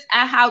 That's just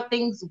how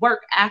things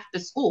work after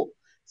school.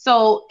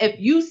 So if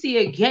you see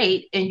a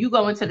gate and you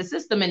go into the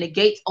system and the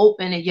gate's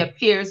open and your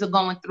peers are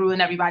going through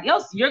and everybody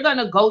else, you're going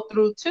to go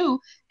through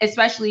too,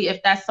 especially if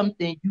that's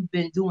something you've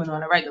been doing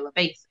on a regular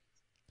basis.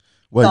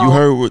 Well, so, you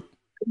heard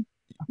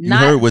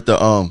with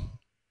the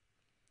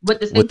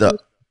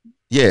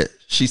yeah,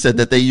 she said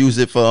that they use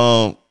it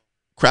for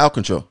crowd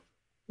control.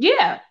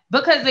 Yeah,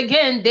 because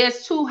again,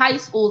 there's 2 high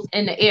schools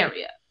in the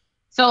area.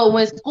 So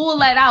when school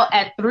let out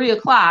at 3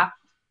 o'clock,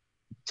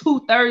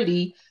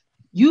 2:30,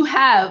 you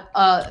have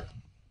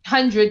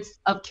hundreds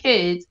of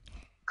kids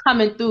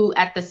coming through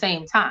at the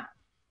same time.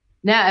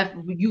 Now, if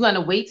you're going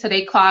to wait till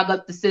they clog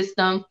up the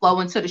system, flow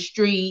into the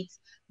streets,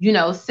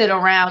 sit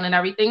around and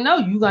everything, no,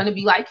 you're going to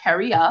be like,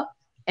 hurry up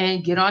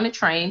and get on the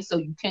train so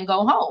you can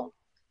go home.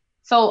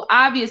 So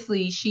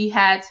obviously she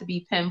had to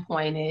be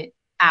pinpointed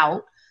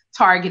out,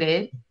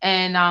 targeted,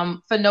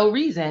 and for no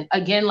reason.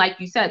 Again, like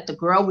you said, the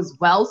girl was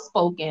well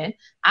spoken.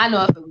 I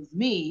know if it was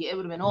me, it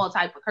would have been all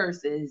type of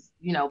curses,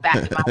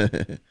 back in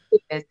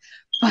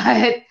my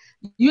but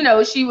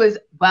she was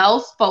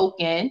well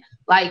spoken.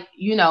 Like,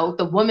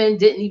 the woman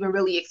didn't even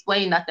really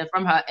explain nothing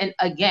from her. And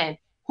again,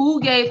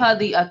 who gave her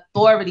the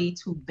authority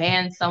to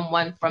ban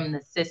someone from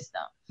the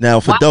system?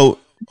 Now, hold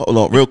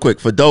on real quick.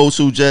 For those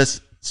who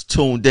just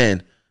tuned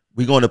in,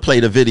 we're going to play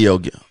the video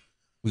again.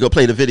 We're going to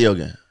play the video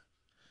again.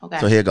 Okay.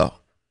 So here you go.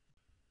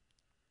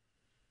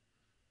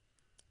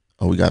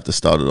 Oh, we got to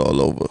start it all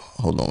over.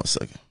 Hold on a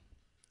second.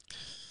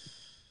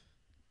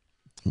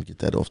 Let me get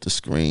that off the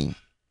screen.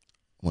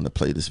 I want to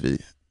play this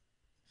video.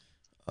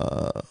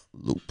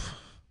 Loop.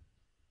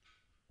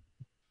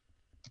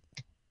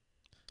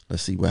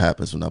 Let's see what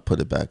happens when I put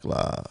it back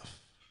live.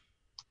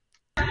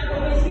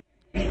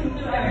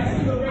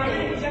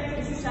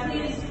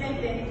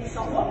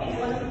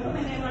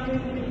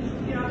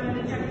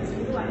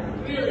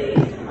 Really?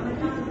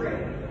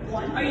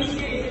 Are you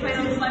serious? If I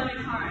don't swipe my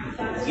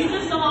card, you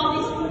just saw all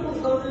these people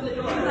go through the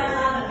door.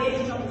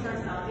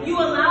 You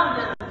allowed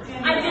them.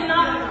 I did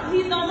not.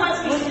 Please don't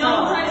touch me.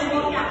 Don't touch me.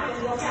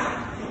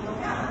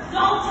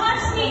 Don't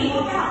touch me.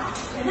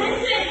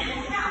 Listen.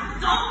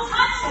 Don't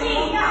touch me.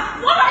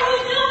 What are you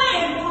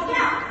doing?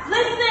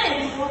 Listen.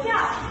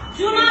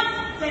 Do not.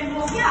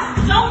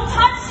 Don't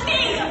touch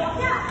me.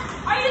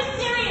 Are you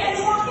serious?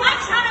 I'm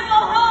trying to go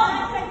home.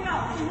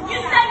 You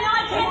said no, I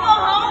can't go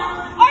home?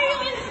 Are you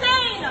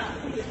insane?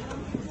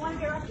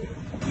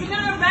 You're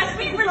going to arrest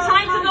me for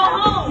trying to go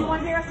home.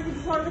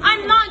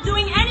 I'm not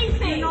doing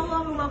anything. You're no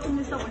longer welcome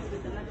to someone's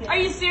with them, okay? Are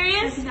you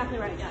serious? That's exactly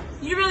right, yeah.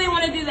 You really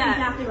want to do that?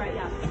 Exactly right,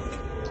 yeah.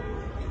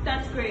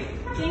 That's great.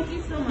 Thank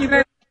you so much. You're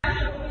very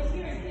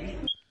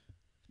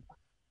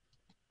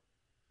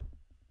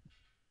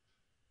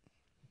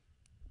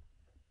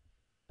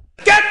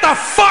Get the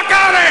fuck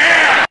out of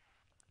here!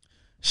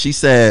 She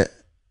said,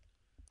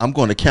 I'm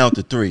going to count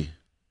to 3.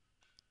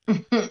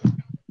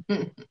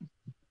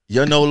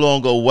 You're no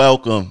longer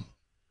welcome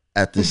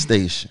at this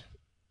station.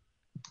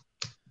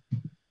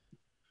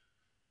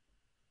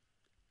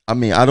 I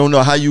mean, I don't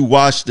know how you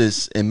watch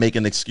this and make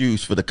an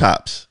excuse for the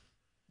cops.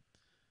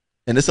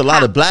 And it's a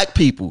lot of black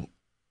people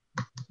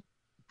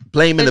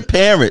blaming the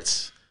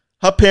parents.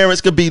 Her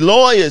parents could be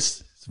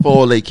lawyers for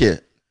all they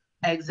care.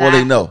 Exactly. All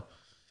they know.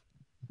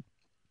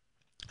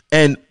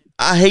 And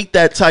I hate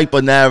that type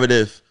of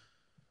narrative.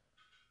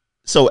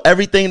 So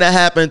everything that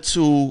happened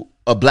to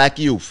a black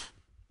youth,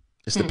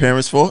 it's the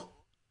parents' fault?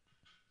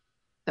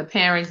 The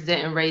parents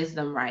didn't raise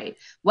them right.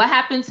 What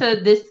happened to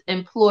this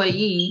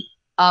employee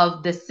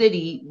of the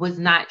city was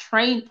not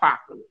trained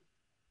properly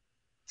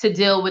to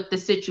deal with the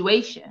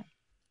situation.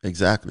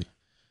 Exactly.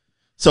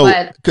 So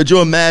But could you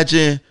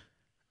imagine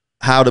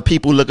how the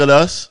people look at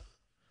us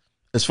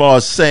as far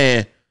as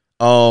saying,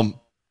 New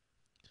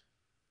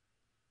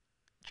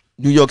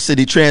York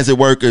City transit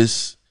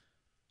workers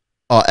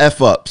are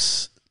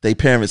F-ups. They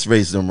parents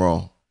raised them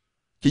wrong.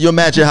 Can you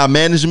imagine how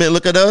management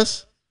look at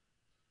us?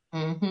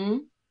 mm-hmm.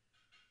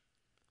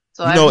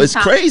 So You know, every it's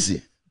time,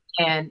 crazy.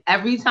 and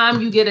every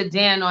time you get a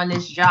Dan on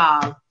this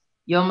job,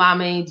 your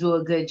mama ain't do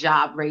a good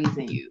job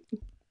raising you.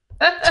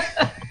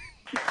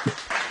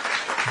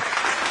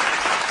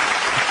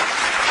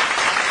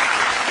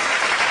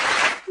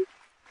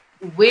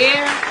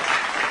 Where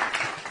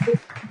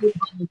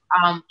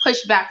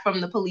pushback from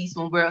the police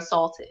when we're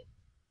assaulted?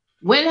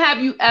 When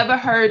have you ever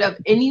heard of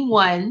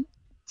anyone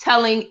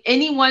telling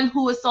anyone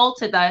who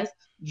assaulted us,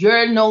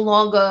 you're no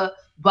longer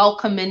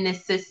welcome in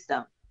this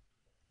system?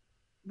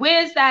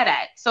 Where's that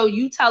at? So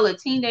you tell a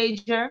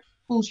teenager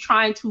who's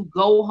trying to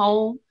go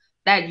home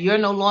that you're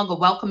no longer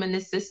welcome in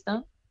this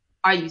system?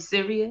 Are you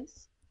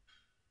serious?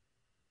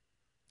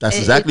 That's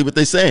exactly what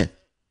they're saying.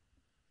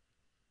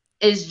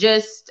 It's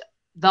just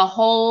the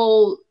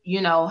whole,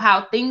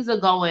 how things are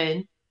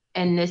going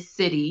in this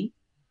city.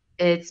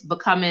 It's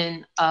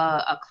becoming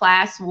a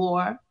class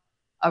war,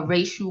 a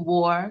racial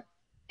war.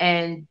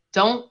 And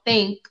don't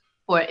think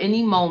for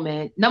any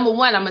moment, number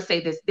one, I'm going to say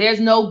this, there's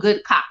no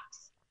good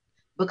cops,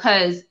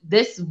 because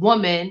this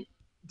woman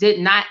did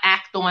not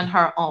act on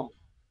her own.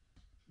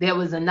 There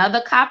was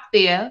another cop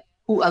there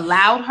who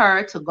allowed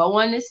her to go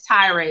on this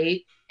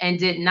tirade and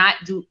did not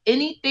do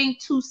anything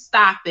to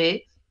stop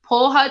it,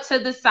 pull her to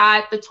the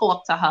side to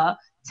talk to her,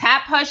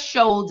 tap her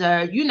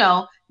shoulder,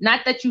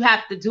 not that you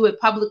have to do it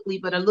publicly,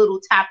 but a little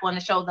tap on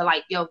the shoulder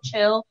like, yo,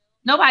 chill.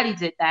 Nobody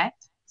did that.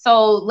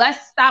 So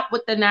let's stop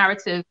with the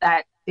narrative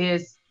that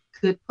there's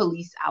good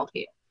police out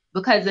here.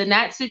 Because in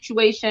that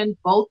situation,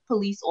 both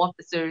police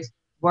officers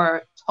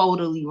were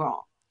totally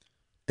wrong.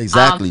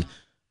 Exactly.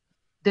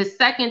 The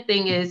second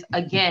thing is,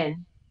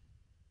 again,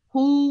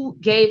 who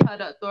gave her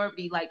the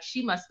authority? Like,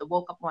 she must have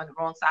woke up on the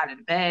wrong side of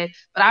the bed.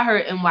 But I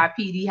heard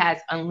NYPD has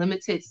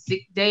unlimited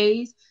sick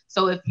days.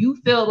 So if you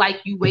feel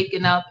like you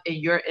waking up and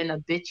you're in a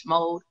bitch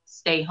mode,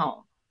 stay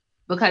home.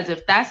 Because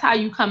if that's how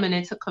you coming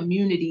into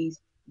communities,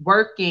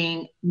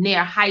 working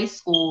near high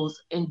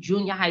schools and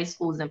junior high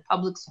schools and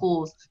public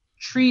schools,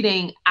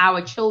 treating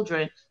our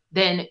children,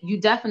 then you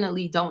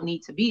definitely don't need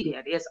to be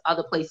there. There's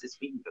other places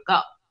for you to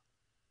go.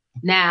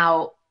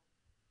 Now,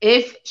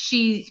 if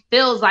she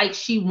feels like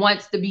she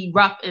wants to be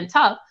rough and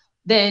tough,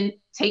 then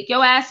take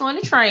your ass on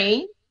the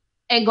train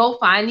and go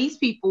find these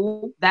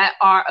people that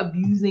are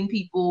abusing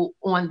people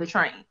on the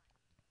train.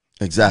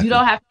 Exactly. You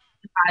don't have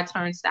to buy a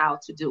turnstile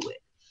to do it.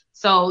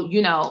 So,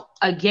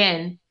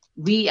 again,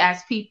 we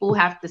as people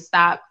have to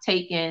stop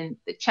taking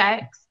the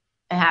checks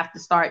and have to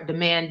start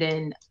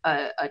demanding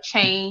a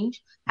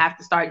change, have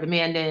to start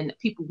demanding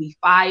people be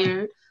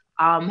fired,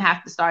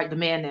 have to start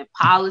demanding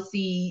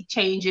policy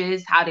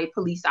changes, how they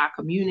police our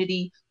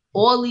community.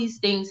 All these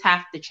things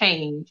have to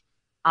change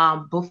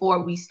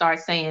before we start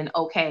saying,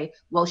 okay,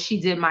 well,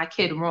 she did my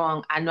kid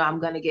wrong. I know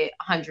I'm going to get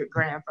 100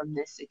 grand from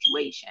this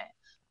situation.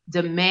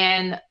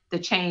 Demand the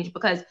change,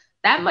 because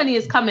that money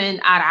is coming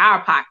out of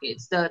our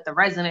pockets, the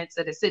residents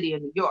of the city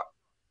of New York.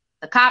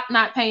 The cop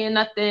not paying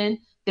nothing.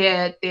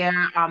 Their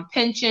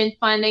pension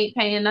fund ain't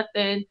paying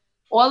nothing.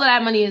 All of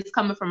that money is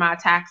coming from our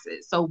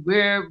taxes. So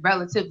we're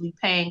relatively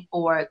paying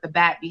for the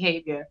bad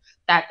behavior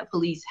that the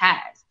police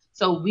has.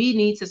 So we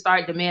need to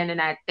start demanding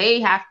that they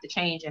have to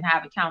change and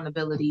have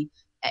accountability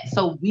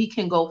so we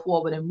can go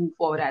forward and move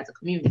forward as a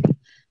community.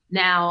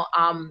 Now,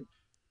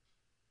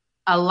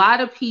 a lot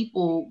of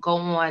people go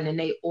on and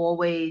they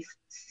always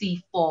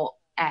see fault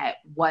at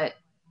what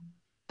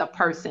the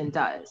person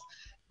does.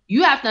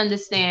 You have to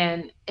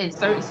understand, in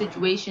certain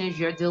situations,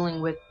 you're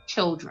dealing with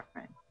children.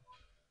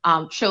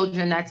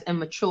 Children that's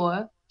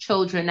immature,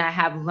 children that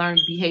have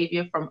learned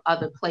behavior from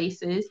other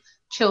places,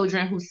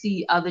 children who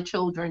see other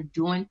children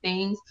doing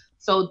things.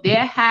 So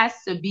there has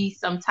to be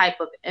some type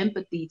of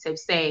empathy to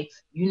say,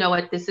 you know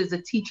what, this is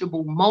a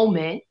teachable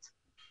moment,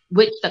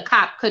 which the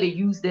cop could have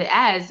used it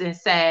as and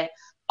said,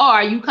 oh,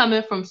 are you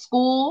coming from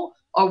school,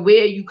 or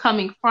where are you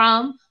coming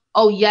from?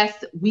 Oh,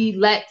 yes, we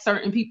let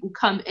certain people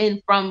come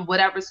in from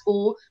whatever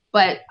school,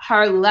 but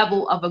her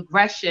level of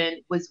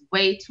aggression was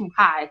way too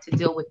high to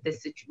deal with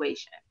this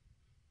situation.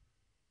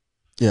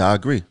 Yeah, I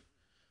agree.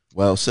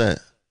 Well said.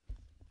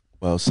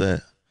 Well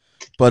said.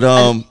 But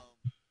I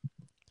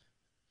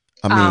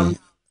mean,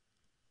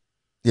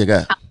 yeah, go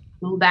ahead.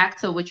 Go back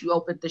to what you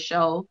opened the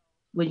show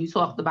when you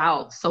talked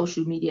about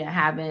social media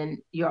having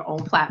your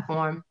own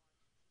platform.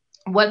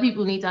 What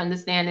people need to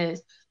understand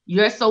is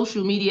your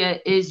social media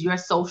is your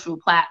social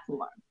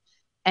platform,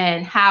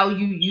 and how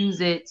you use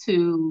it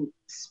to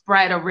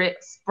spread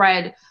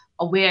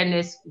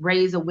awareness,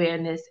 raise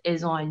awareness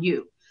is on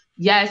you.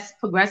 Yes,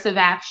 progressive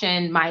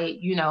action might,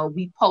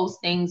 we post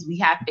things, we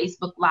have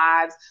Facebook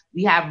Lives,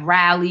 we have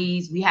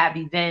rallies, we have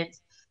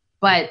events,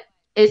 but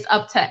it's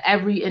up to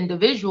every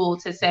individual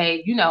to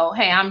say, you know,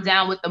 hey, I'm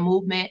down with the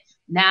movement.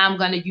 Now I'm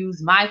going to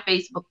use my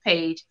Facebook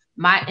page,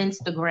 my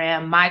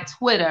Instagram, my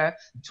Twitter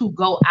to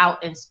go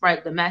out and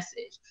spread the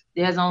message.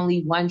 There's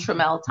only one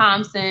Tremel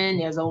Thompson.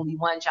 There's only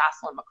one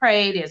Jocelyn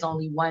McCray. There's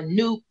only one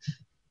Nuke,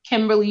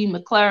 Kimberly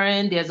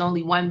McLaren. There's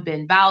only one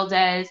Ben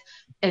Valdez,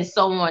 and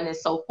so on and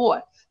so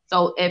forth.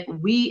 So if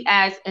we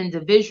as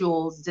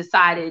individuals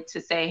decided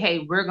to say,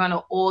 hey, we're going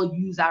to all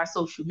use our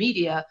social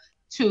media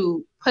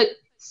to put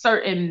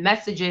certain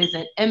messages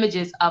and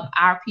images of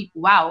our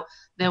people out,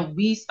 then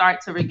we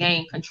start to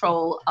regain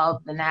control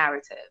of the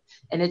narrative.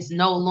 And it's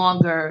no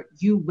longer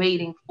you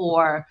waiting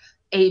for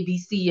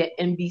ABC or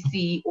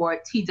NBC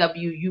or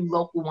TWU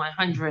Local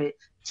 100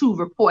 to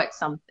report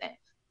something.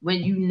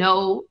 When you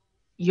know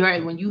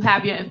when you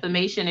have your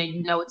information and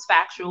you know it's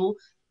factual,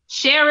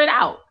 share it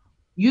out.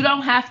 You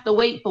don't have to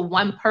wait for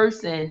one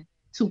person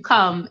to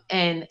come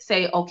and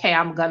say, okay,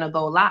 I'm going to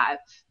go live.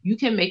 You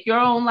can make your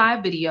own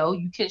live video.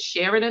 You can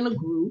share it in a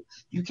group.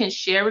 You can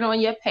share it on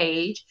your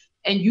page,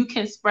 and you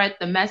can spread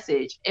the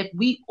message. If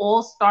we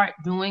all start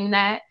doing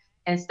that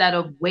instead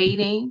of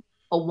waiting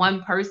for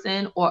one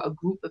person or a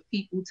group of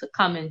people to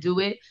come and do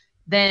it,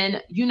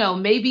 then, you know,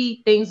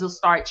 maybe things will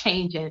start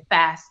changing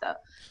faster.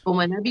 But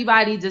when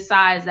everybody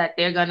decides that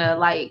they're going to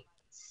like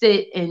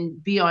sit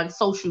and be on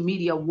social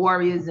media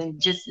warriors and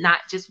just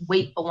not just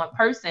wait for one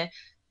person,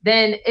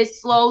 then it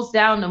slows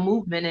down the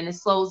movement and it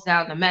slows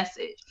down the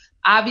message.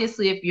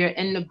 Obviously, if you're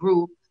in the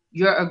group,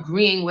 you're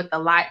agreeing with the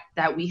lot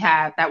that we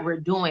have, that we're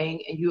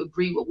doing, and you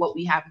agree with what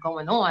we have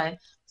going on.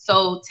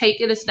 So take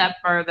it a step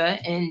further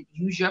and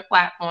use your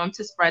platform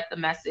to spread the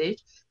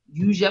message.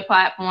 Use your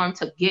platform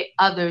to get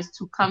others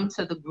to come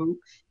to the group,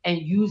 and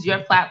use your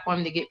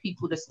platform to get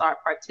people to start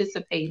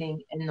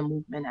participating in the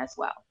movement as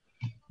well.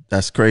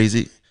 That's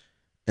crazy.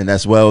 And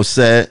that's well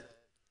said.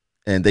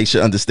 And they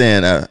should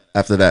understand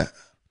after that.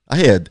 I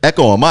hear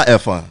echo on my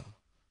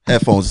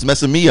headphones. It's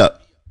messing me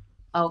up.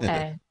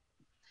 Okay.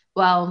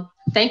 Well,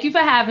 thank you for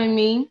having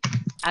me.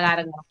 I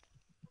gotta go.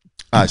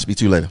 All right, speak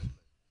to you later.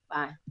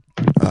 Bye.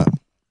 All right.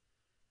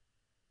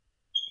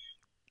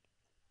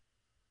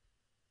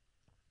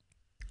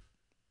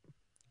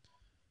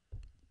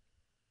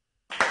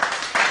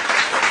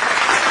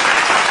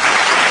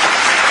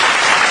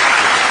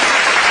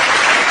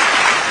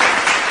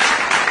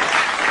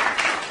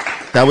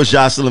 That was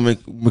Jocelyn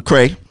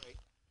McCray.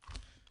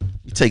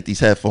 You take these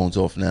headphones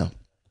off now.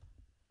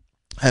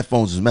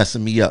 Headphones is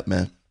messing me up,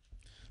 man.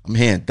 I'm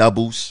hearing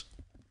doubles,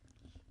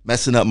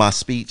 messing up my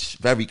speech.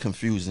 Very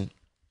confusing.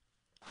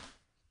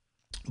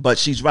 But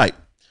she's right.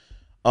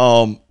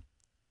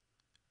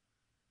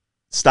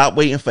 Stop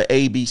waiting for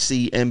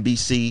ABC,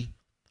 NBC,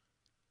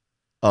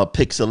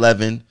 Pix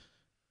 11,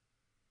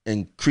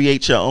 and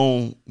create your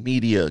own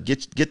media.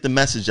 Get the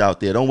message out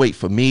there. Don't wait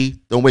for me.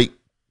 Don't wait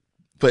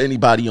for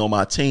anybody on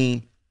my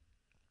team.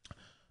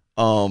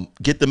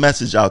 Get the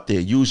message out there.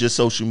 Use your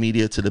social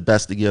media to the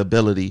best of your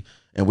ability,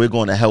 and we're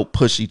going to help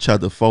push each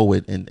other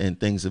forward and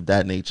things of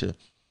that nature.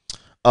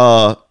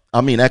 I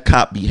mean, that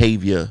cop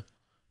behavior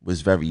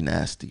was very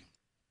nasty.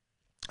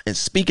 And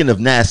speaking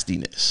of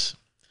nastiness,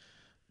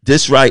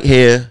 this right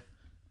here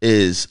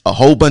is a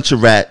whole bunch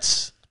of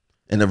rats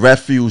in a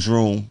refuge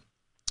room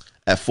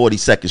at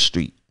 42nd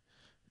Street.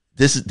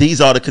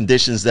 These are the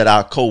conditions that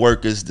our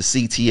co-workers, the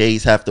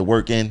CTAs, have to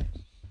work in.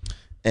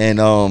 And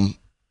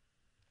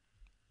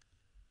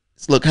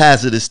it's look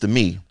hazardous to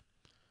me.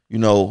 You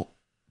know,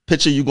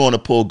 picture you going to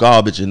pull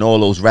garbage and all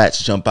those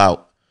rats jump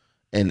out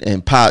and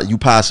you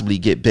possibly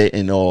get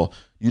bitten, or,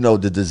 you know,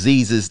 the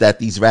diseases that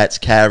these rats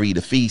carry,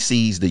 the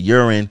feces, the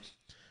urine,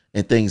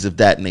 and things of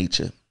that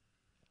nature.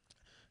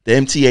 The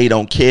MTA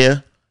don't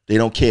care. They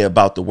don't care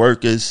about the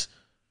workers.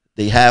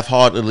 They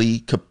half-heartedly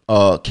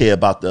care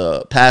about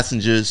the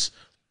passengers.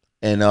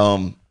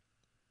 And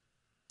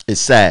it's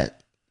sad.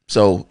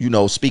 So, you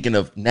know, speaking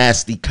of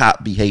nasty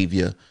cop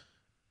behavior,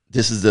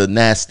 this is the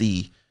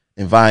nasty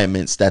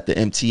environments that the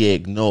MTA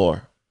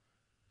ignore,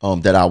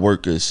 that our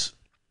workers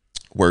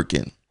work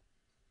in.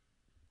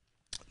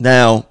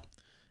 Now,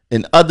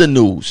 in other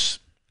news,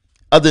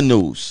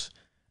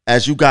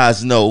 as you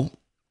guys know,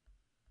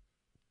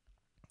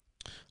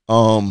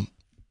 the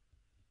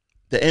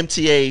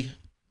MTA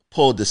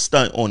pulled the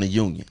stunt on the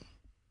union.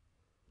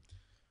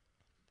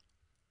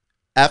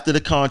 After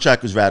the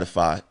contract was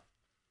ratified,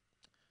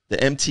 the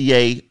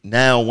MTA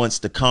now wants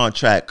to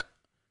contract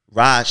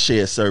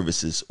rideshare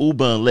services,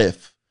 Uber and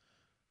Lyft,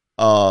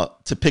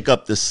 to pick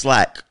up the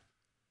slack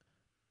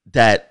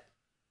that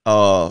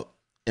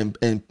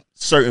in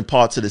certain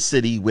parts of the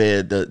city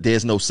where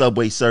there's no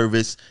subway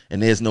service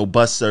and there's no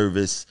bus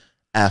service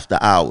after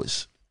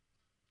hours.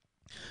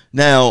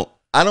 Now,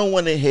 I don't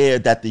want to hear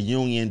that the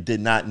union did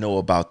not know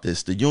about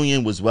this. The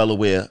union was well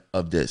aware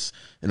of this.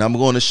 And I'm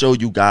going to show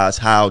you guys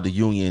how the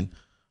union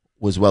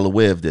was well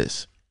aware of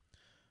this.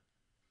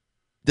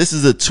 This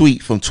is a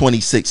tweet from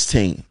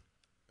 2016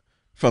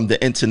 from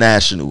the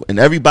International. And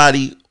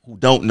everybody who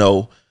don't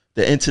know,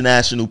 the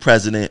International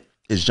president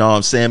is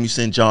John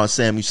Samuelson. John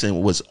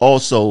Samuelson was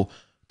also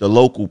the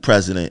local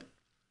president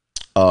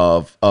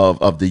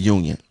of the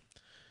union.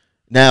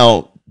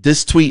 Now,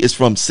 this tweet is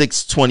from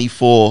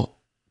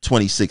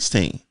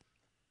 6/24/2016.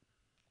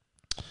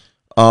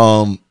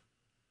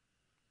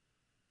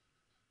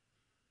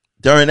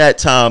 During that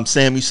time,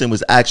 Samuelson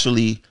was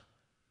actually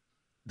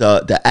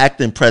the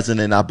acting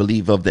president, I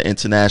believe, of the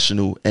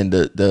international and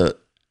the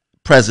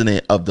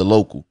president of the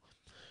local.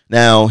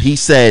 Now, he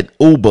said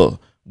Uber,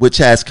 which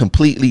has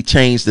completely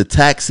changed the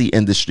taxi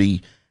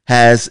industry,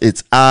 has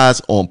its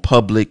eyes on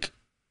public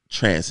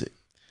transit.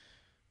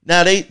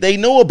 Now, they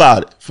know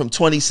about it from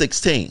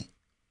 2016.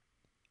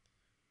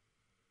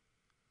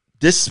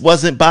 This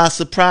wasn't by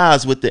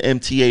surprise what the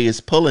MTA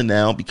is pulling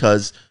now,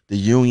 because the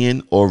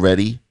union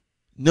already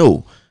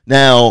knew.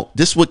 Now,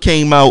 this what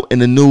came out in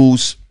the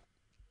news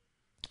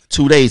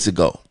 2 days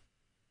ago.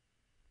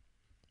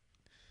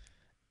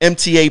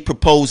 MTA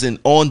proposing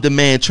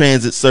on-demand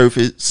transit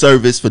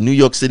service for New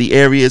York City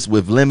areas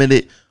with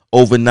limited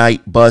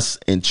overnight bus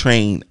and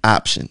train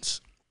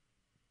options.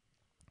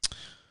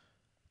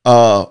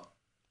 I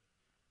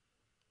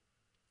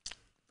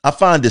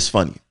find this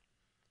funny,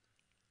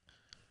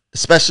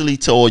 especially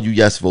to all you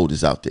yes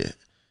voters out there.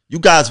 You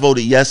guys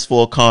voted yes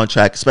for a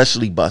contract,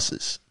 especially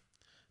buses.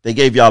 They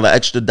gave y'all an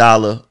extra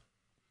 $1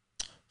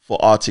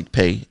 for Arctic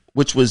pay,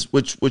 which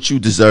you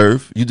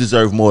deserve. You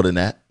deserve more than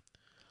that.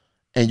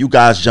 And you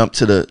guys jumped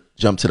to the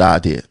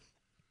idea.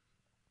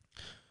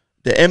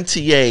 The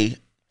MTA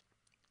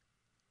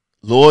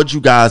lured you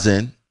guys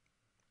in,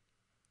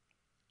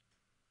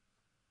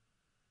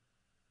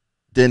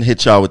 then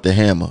hit y'all with the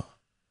hammer.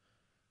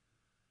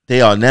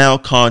 They are now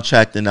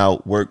contracting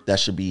out work that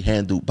should be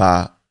handled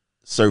by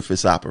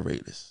surface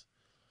operators.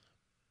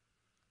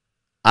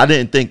 I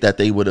didn't think that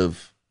they would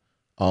have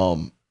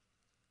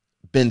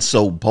been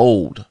so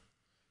bold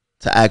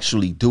to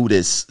actually do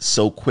this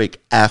so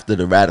quick after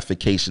the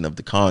ratification of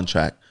the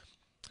contract,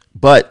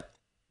 but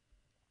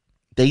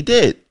they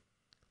did.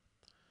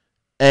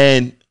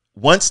 And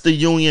once the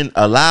union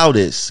allow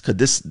this,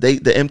 because the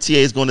MTA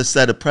is going to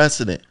set a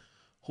precedent.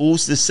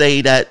 Who's to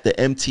say that the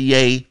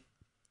MTA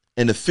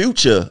in the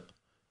future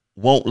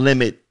won't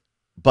limit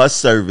bus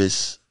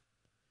service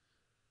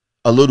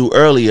a little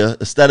earlier,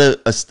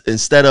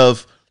 instead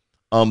of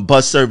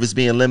bus service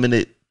being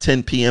limited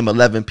 10 p.m.,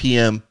 11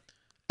 p.m.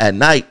 at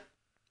night,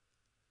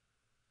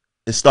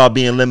 and start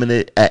being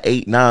limited at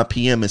 8, 9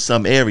 p.m. in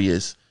some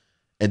areas.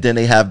 And then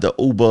they have the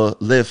Uber,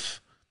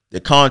 Lyft,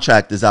 the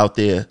contractors out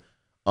there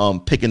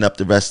picking up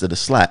the rest of the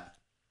slack.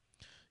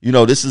 You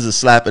know, this is a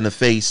slap in the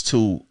face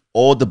to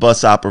all the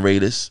bus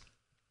operators.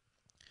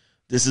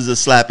 This is a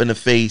slap in the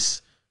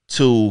face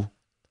to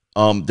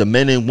the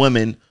men and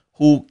women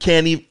who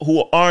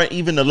aren't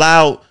even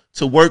allowed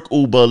to work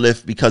Uber,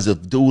 Lyft because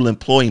of dual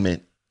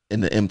employment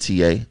in the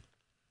MTA.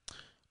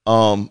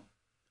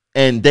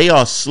 And they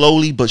are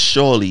slowly but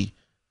surely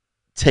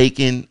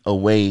taking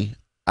away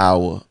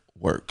our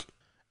work.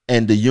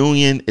 And the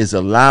union is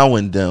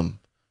allowing them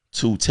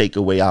to take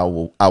away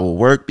our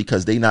work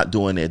because they're not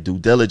doing their due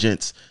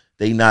diligence.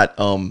 They not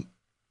doing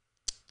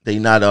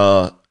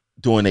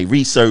their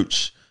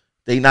research.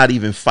 They not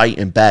even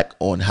fighting back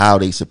on how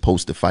they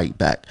supposed to fight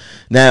back.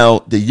 Now,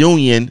 the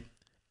union,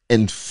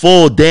 in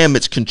full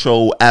damage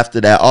control after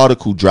that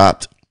article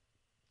dropped.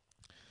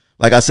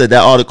 Like I said,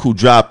 that article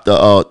dropped the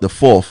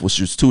 4th, which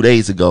was 2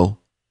 days ago.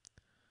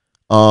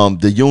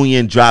 The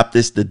union dropped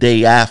this the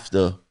day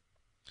after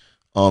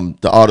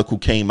the article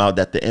came out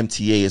that the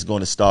MTA is going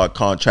to start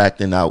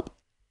contracting out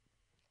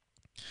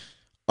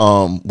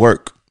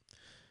work.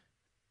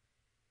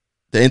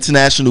 The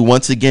International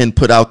once again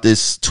put out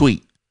this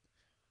tweet.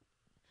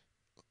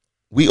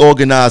 We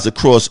organize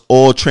across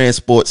all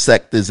transport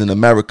sectors in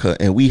America,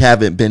 and we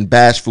haven't been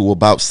bashful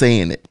about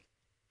saying it.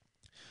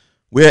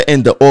 We're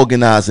in the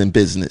organizing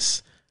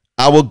business.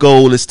 Our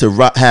goal is to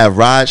have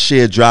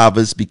rideshare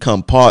drivers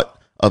become part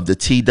of the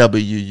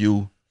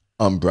TWU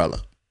umbrella.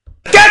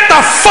 Get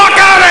the fuck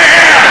out of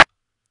here!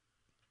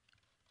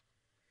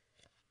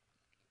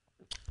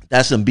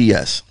 That's some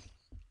BS.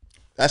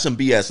 That's some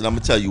BS, and I'm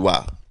going to tell you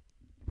why.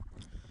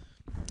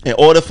 In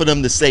order for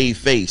them to save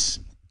face,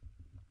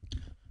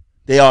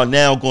 they are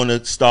now going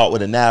to start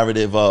with a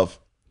narrative of,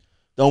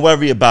 don't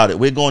worry about it.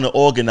 We're going to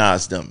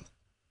organize them.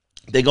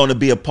 They're going to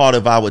be a part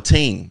of our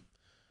team.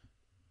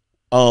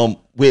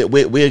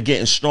 We're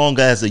getting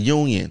stronger as a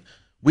union.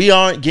 We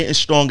aren't getting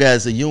stronger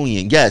as a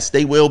union. Yes,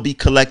 they will be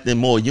collecting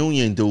more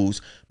union dues,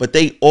 but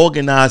they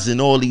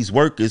organizing all these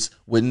workers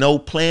with no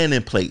plan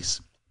in place.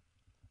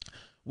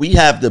 We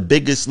have the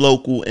biggest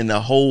local in the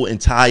whole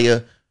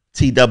entire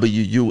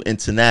TWU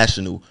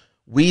International.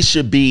 We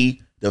should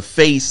be the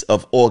face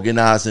of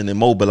organizing and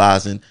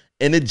mobilizing,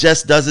 and it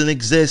just doesn't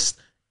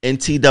exist in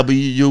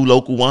TWU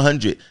Local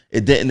 100.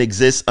 It didn't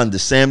exist under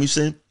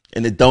Samuelson,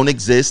 and it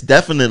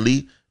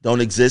definitely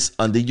don't exist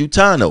under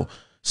Utano.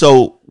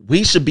 So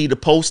we should be the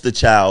poster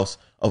child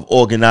of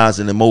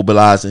organizing and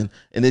mobilizing,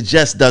 and it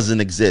just doesn't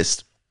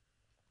exist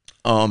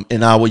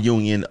in our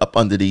union up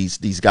under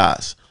these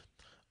guys.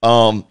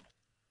 Who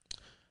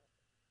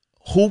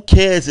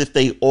cares if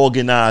they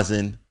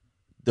organizing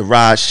the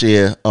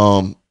rideshare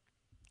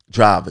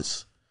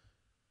drivers?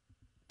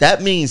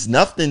 that means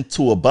nothing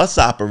to a bus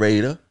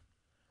operator.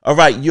 All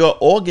right, you're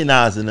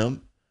organizing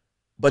them,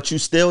 but you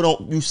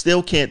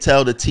still can't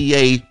tell the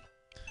TA.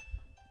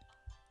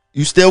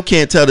 You still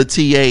can't tell the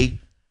TA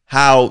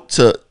how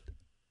to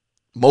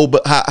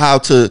how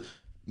to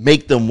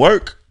make them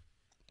work.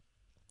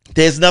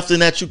 There's nothing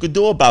that you could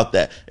do about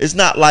that. It's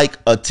not like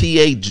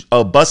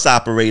a bus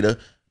operator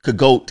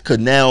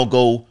could now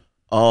go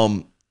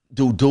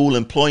do dual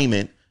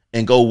employment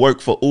and go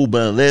work for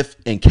Uber and Lyft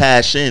and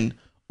cash in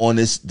on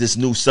this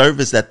new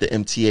service that the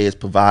MTA is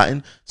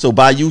providing. So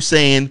by you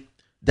saying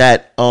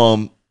that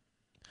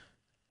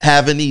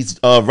having these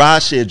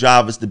rideshare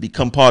drivers to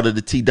become part of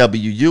the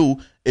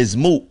TWU is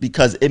moot,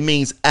 because it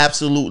means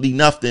absolutely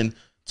nothing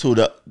to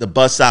the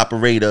bus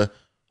operator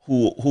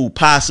who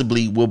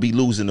possibly will be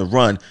losing the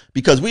run,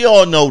 because we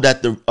all know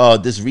that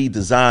this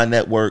redesigned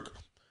network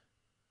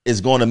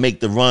is going to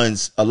make the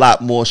runs a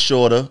lot more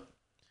shorter.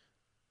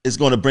 It's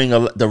going to bring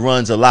the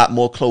runs a lot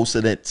more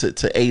closer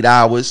to 8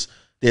 hours.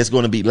 There's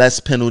going to be less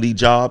penalty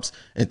jobs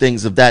and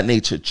things of that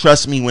nature.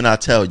 Trust me when I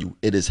tell you,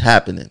 it is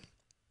happening.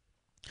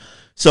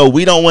 So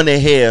we don't want to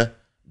hear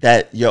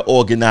that you're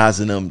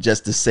organizing them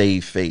just to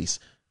save face.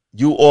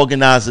 You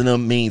organizing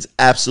them means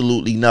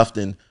absolutely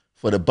nothing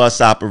for the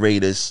bus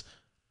operators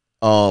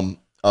of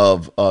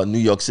New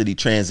York City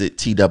Transit,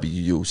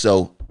 TWU.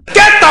 So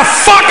Get the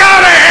fuck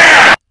out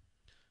of here!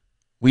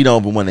 We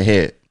don't even want to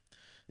hear it.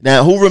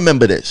 Now, who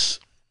remember this?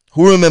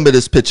 Who remember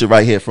this picture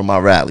right here from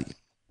our rally?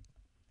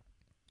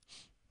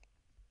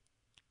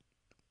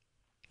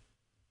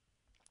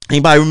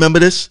 Anybody remember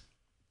this?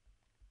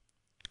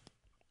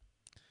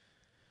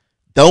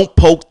 Don't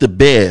poke the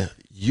bear.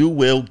 You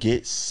will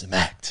get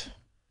smacked.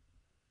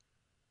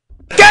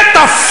 Get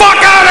the fuck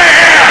out of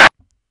here!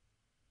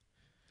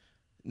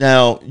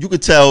 Now, you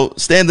could tell,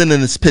 standing in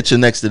this picture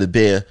next to the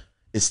bear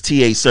is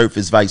TA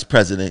Surface Vice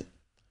President,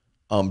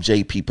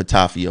 JP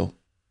Patafio.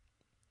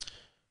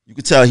 You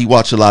could tell he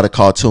watched a lot of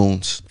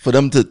cartoons. For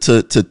them to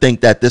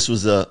think that this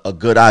was a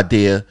good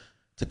idea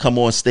to come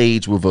on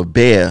stage with a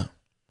bear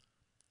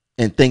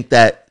and think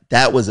that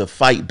that was a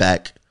fight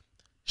back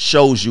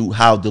shows you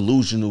how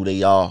delusional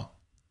they are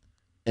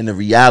in the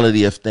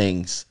reality of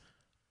things,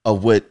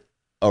 of what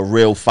a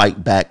real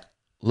fight back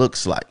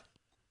looks like.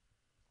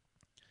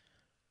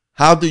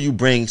 How do you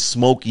bring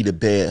Smokey the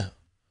Bear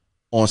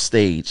on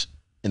stage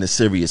in a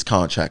serious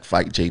contract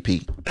fight,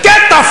 JP?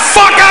 Get the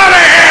fuck out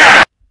of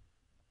here!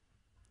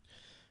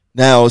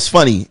 Now, it's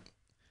funny.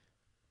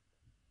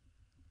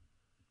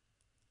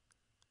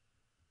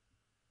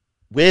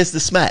 Where's the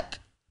smack?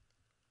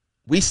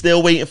 We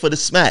still waiting for the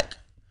smack,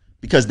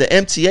 because the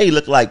MTA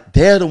look like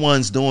they're the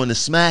ones doing the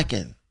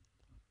smacking.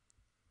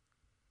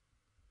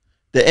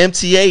 The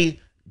MTA,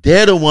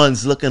 they're the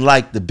ones looking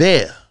like the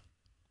bear.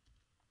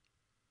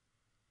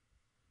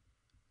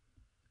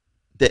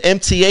 The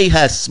MTA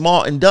has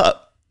smartened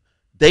up.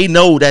 They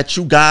know that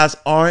you guys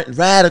aren't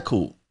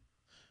radical.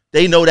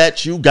 They know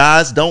that you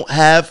guys don't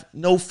have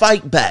no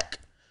fight back.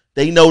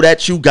 They know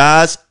that you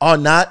guys are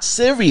not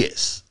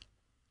serious.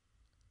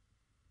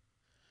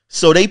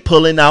 So they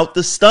pulling out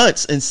the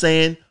stunts and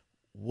saying,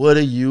 what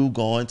are you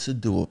going to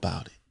do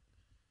about it?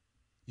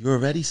 You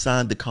already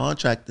signed the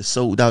contract that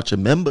sold out your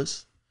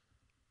members.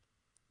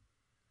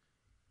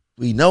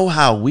 We know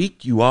how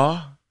weak you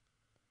are.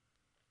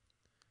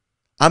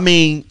 I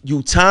mean,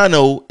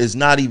 Utano is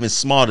not even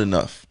smart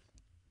enough.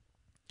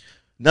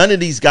 None of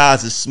these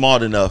guys is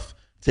smart enough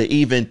to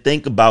even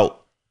think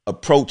about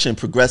approaching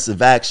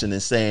progressive action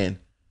and saying,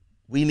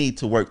 we need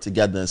to work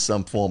together in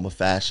some form or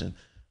fashion.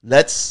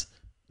 Let's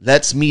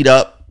meet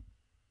up.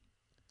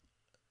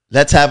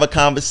 Let's have a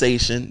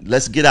conversation.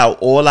 Let's get out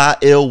all our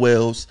ill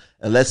wills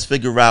and let's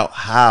figure out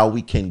how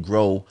we can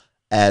grow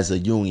as a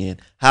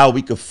union, how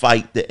we could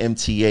fight the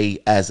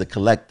MTA as a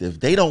collective.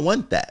 They don't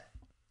want that.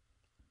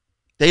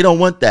 They don't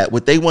want that.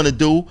 What they want to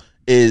do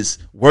is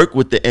work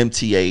with the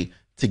MTA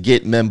to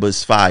get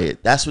members fired.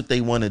 That's what they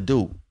want to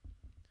do.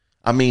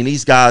 I mean,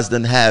 these guys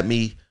done had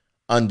me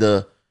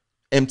under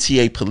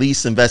MTA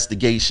police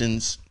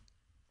investigations.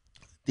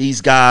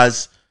 These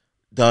guys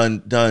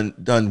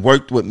done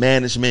worked with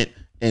management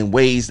in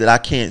ways that I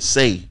can't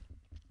say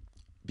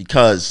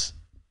because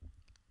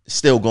it's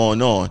still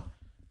going on.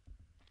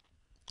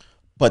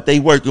 But they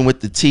working with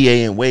the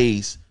TA in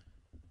ways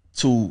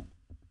to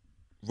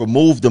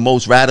remove the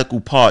most radical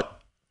part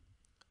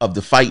of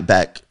the fight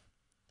back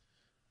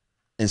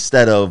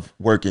instead of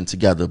working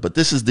together. But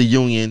this is the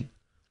union.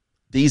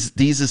 These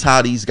is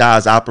how these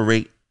guys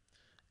operate,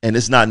 and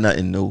it's not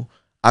nothing new.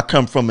 I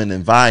come from an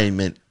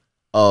environment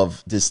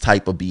of this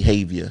type of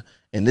behavior,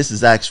 and this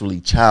is actually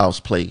child's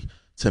play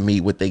to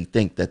me, what they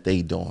think that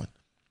they doing.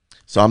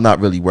 So I'm not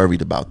really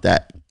worried about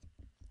that.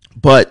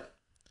 But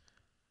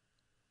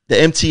the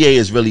MTA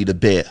is really the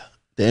bear.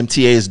 The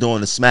MTA is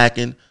doing the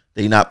smacking.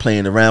 They not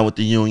playing around with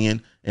the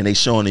union, and they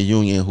showing the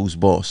union who's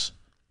boss.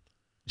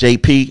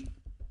 JP,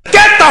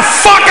 get the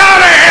fuck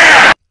out of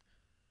here!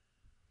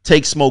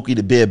 Take Smokey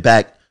the Bear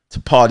back to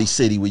Party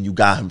City where you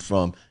got him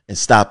from and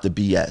stop the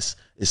BS.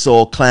 It's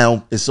all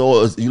clown. It's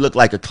all, you look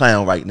like a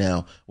clown right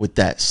now with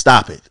that.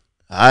 Stop it.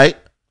 All right?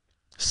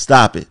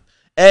 Stop it.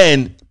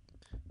 And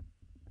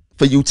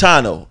for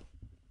Utano,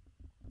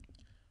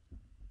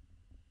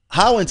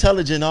 how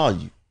intelligent are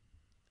you?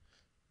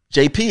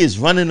 JP is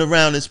running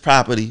around this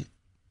property.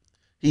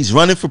 He's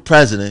running for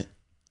president.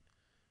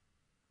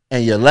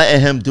 And you're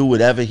letting him do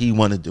whatever he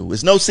want to do.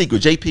 It's no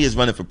secret. JP is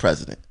running for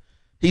president.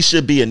 He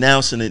should be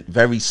announcing it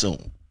very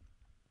soon.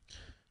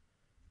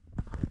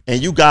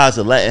 And you guys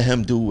are letting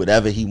him do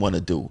whatever he want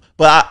to do.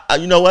 But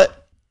you know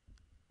what?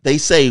 They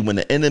say when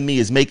the enemy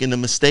is making a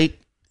mistake,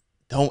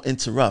 don't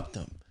interrupt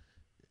them.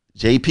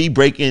 JP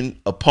breaking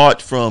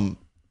apart from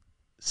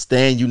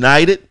Stand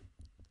United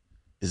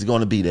is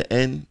going to be the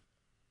end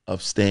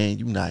of Stand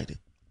United.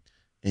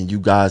 And you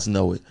guys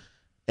know it.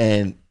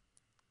 And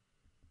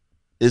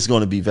it's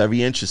going to be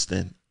very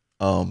interesting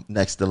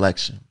next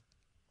election.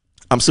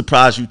 I'm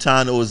surprised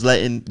Utano is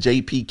letting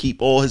JP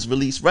keep all his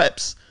release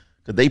reps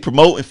because they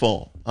promoting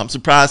for him. I'm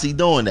surprised he's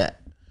doing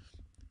that.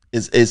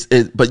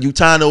 But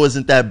Utano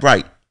isn't that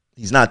bright.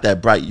 He's not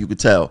that bright, you could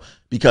tell,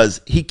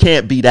 because he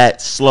can't be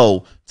that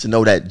slow to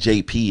know that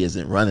JP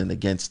isn't running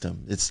against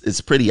him.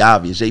 It's pretty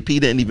obvious. JP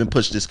didn't even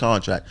push this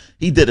contract.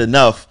 He did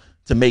enough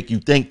to make you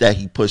think that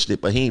he pushed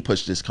it, but he ain't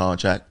pushed this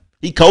contract.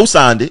 He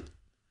co-signed it.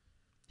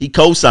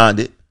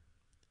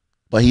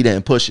 But he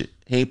didn't push it.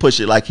 He ain't push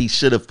it like he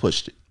should have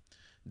pushed it.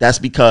 That's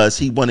because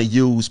he want to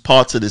use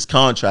parts of this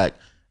contract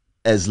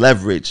as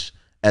leverage,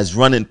 as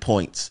running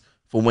points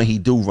for when he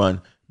do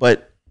run.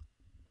 But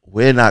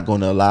we're not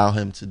going to allow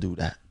him to do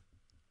that.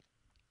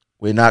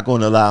 We're not going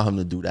to allow him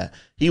to do that.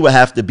 He would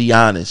have to be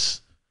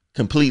honest,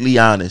 completely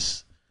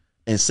honest,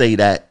 and say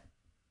that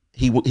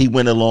he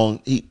went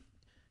along.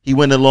 He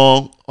went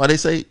along. What they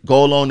say?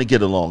 Go along to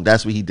get along.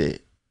 That's what he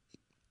did.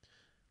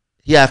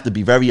 He have to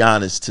be very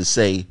honest to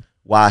say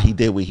why he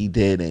did what he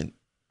did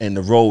and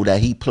the role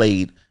that he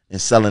played in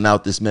selling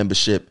out this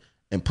membership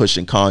and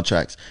pushing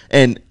contracts.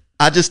 And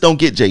I just don't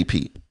get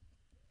JP,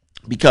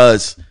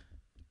 because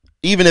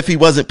even if he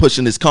wasn't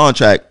pushing this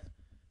contract,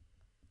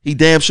 he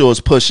damn sure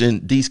is pushing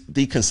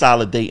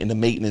deconsolidating the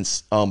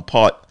maintenance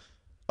part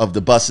of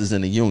the buses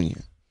in the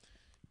union.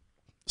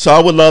 So I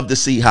would love to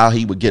see how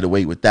he would get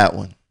away with that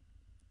one.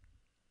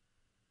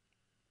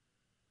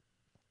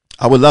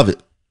 I would love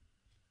it.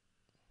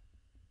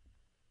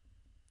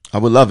 I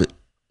would love it.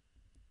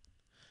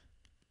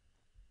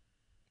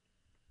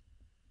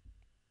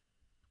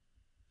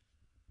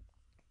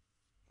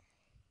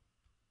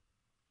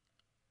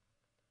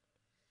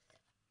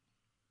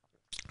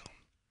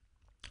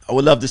 I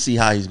would love to see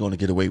how he's going to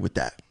get away with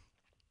that.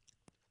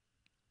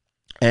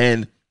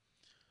 And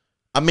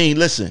I mean,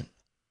 listen,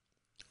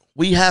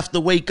 we have to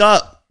wake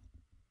up.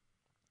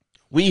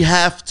 We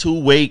have to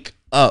wake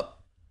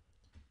up,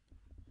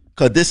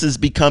 because this is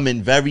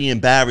becoming very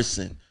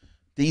embarrassing.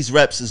 These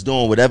reps is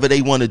doing whatever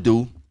they want to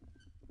do,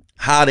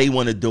 how they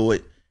want to do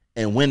it,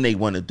 and when they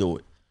want to do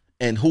it.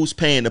 And who's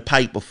paying the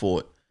piper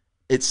for it?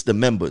 It's the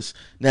members.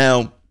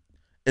 Now,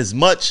 as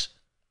much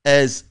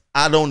as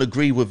I don't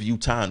agree with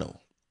Utano,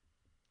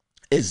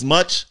 as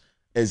much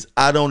as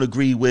I don't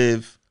agree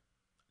with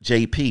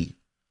JP,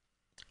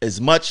 as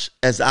much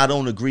as I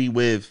don't agree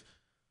with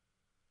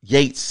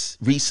Yates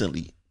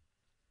recently,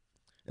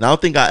 and I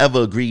don't think I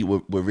ever agreed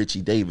with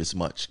Richie Davis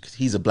much, because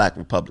he's a black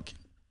Republican.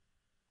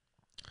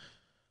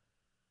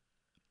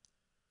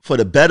 For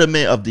the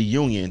betterment of the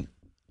union,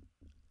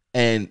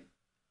 and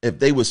if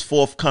they was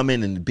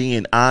forthcoming and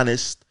being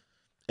honest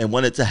and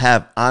wanted to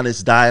have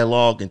honest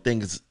dialogue and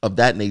things of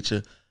that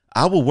nature,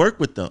 I will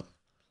work with them.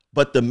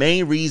 But the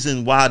main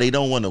reason why they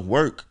don't want to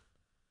work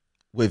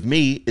with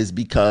me is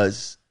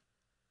because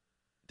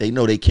they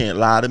know they can't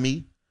lie to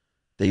me.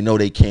 They know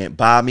they can't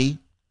buy me.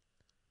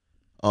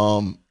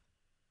 And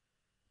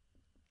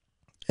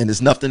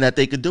there's nothing that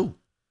they could do.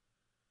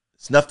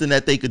 It's nothing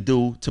that they could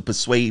do to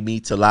persuade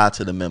me to lie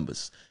to the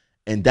members.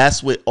 And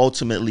that's what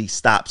ultimately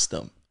stops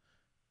them.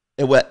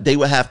 They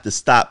would have to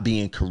stop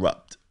being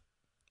corrupt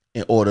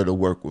in order to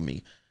work with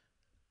me.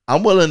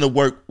 I'm willing to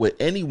work with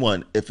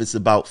anyone if it's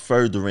about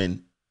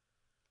furthering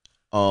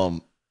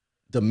the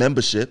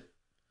membership,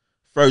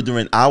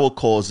 furthering our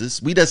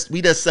causes. We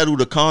just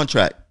settled a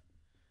contract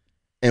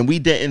and we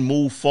didn't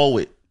move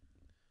forward.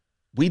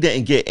 We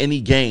didn't get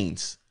any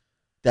gains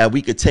that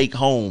we could take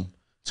home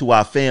to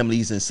our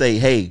families and say,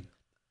 hey,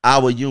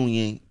 our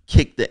union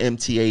kicked the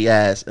MTA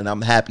ass and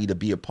I'm happy to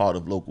be a part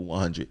of Local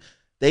 100.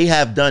 They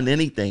have done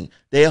anything.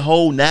 Their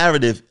whole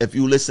narrative, if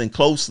you listen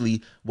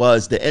closely,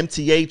 was the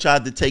MTA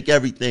tried to take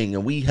everything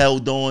and we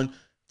held on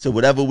to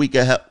whatever we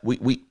could help.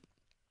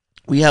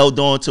 We held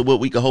on to what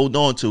we could hold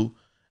on to,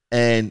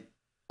 and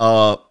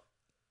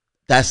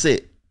that's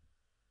it.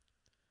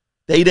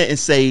 They didn't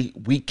say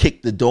we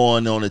kicked the door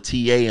on a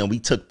TA and we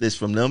took this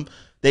from them.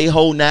 Their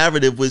whole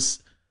narrative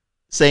was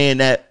saying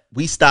that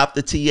we stopped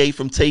the TA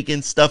from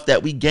taking stuff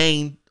that we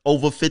gained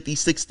over 50,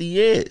 60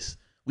 years.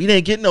 We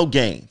didn't get no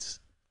gains.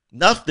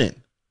 Nothing.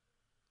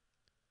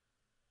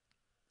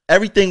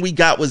 Everything we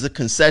got was a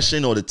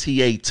concession or the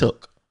TA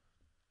took.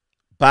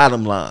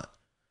 Bottom line.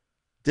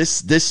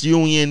 This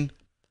union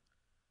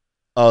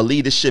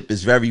leadership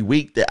is very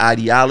weak. Their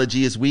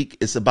ideology is weak.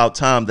 It's about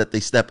time that they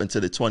step into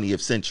the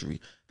 20th century.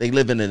 They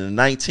living in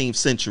the 19th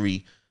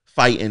century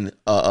fighting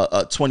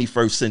a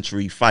 21st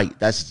century fight.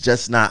 That's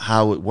just not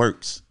how it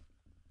works.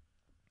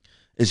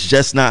 It's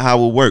just not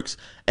how it works.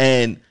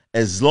 And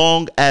as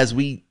long as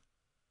we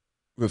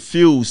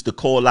refuse to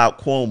call out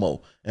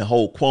Cuomo and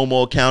hold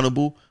Cuomo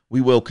accountable,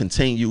 we will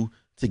continue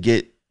to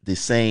get the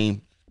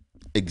same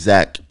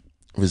exact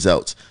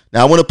results.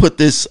 Now, I want to put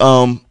this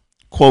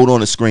quote on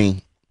the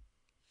screen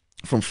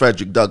from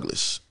Frederick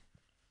Douglass.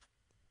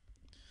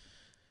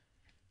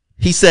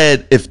 He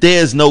said, "If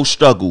there's no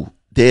struggle,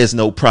 there's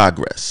no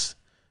progress.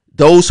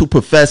 Those who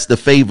profess the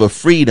favor of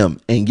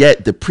freedom and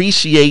yet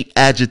depreciate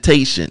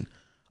agitation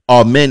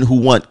are men who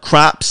want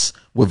crops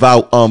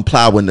without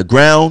plowing the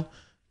ground.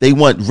 They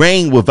want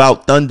rain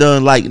without thunder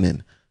and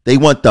lightning. They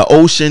want the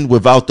ocean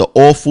without the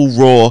awful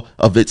roar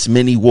of its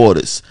many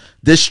waters.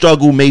 This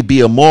struggle may be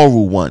a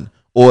moral one,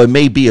 or it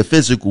may be a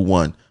physical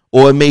one,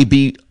 or it may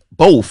be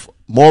both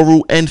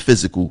moral and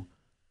physical,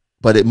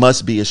 but it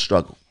must be a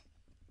struggle."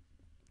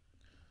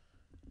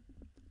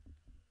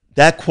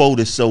 That quote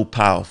is so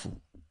powerful.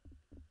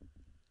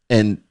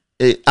 And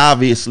it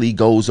obviously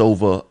goes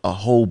over a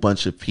whole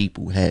bunch of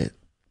people's head,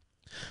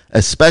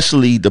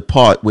 especially the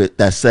part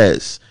that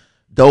says,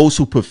 those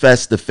who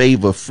profess the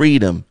favor of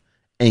freedom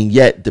and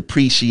yet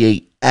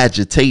depreciate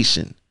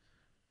agitation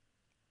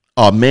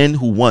are men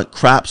who want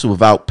crops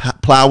without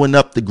plowing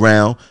up the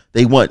ground.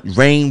 They want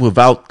rain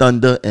without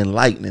thunder and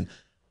lightning.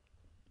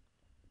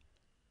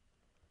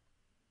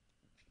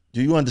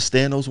 Do you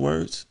understand those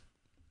words?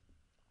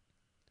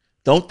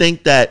 Don't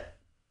think that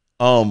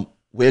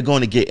we're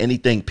going to get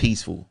anything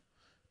peaceful.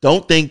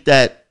 Don't think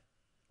that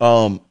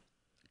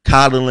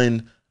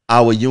coddling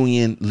our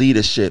union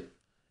leadership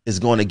is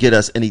going to get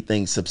us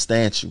anything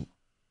substantial.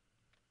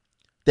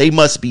 They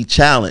must be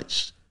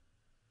challenged.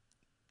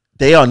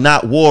 They are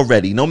not war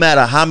ready. No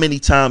matter how many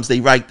times they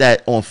write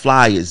that on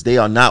flyers, they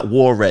are not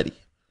war ready.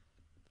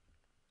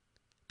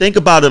 Think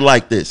about it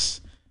like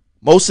this.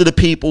 Most of the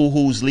people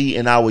who's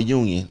leading our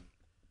union,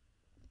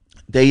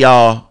 they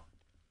are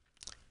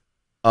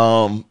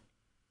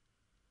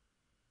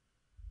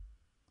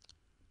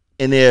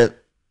in their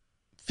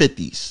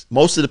 50s.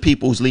 Most of the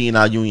people who's leading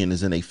our union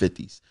is in their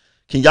 50s.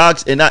 Can y'all,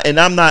 and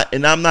I'm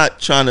not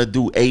trying to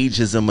do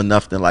ageism or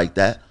nothing like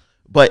that,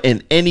 but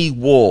in any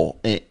war,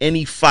 in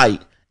any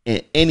fight,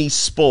 in any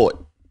sport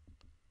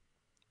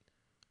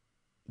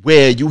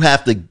where you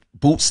have to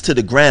boots to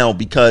the ground,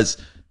 because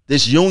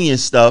this union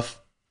stuff,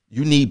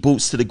 you need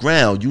boots to the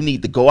ground. You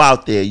need to go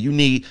out there. You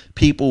need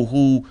people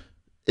who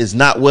is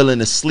not willing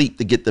to sleep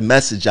to get the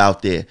message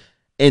out there.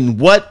 In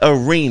what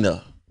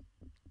arena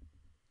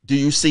do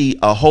you see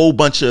a whole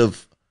bunch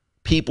of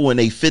people in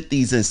their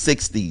 50s and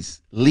 60s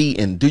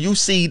leading? Do you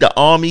see the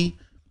Army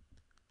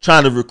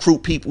trying to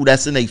recruit people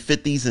that's in their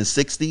 50s and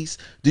 60s?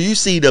 Do you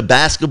see the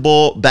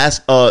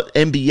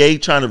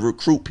NBA trying to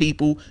recruit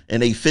people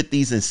in their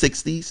 50s and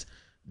 60s?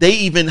 They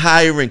even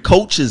hiring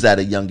coaches at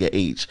a younger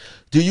age.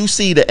 Do you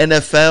see the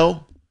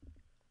NFL?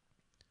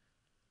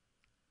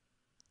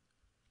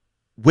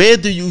 Where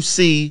do you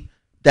see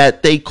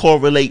that they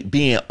correlate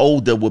being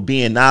older with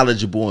being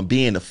knowledgeable and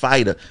being a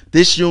fighter?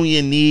 This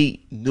union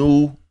need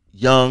new,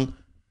 young,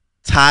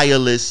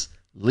 tireless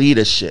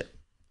leadership.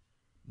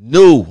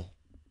 New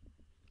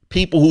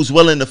people who's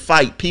willing to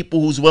fight,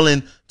 people who's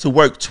willing to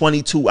work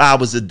 22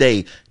 hours a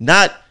day.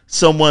 Not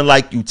someone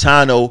like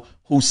Utano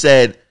who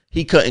said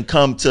he couldn't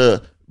come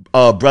to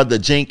Brother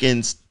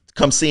Jenkins,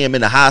 come see him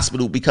in the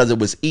hospital because it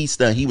was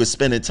Easter and he was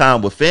spending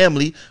time with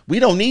family. We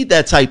don't need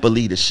that type of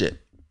leadership.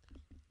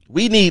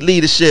 We need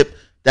leadership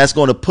that's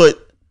going to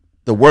put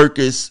the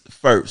workers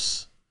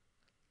first.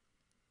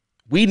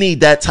 We need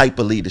that type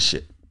of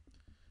leadership.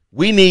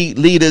 We need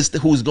leaders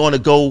who's going to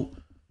go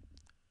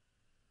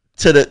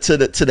to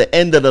the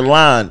end of the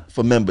line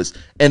for members.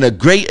 And a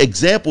great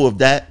example of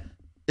that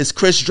is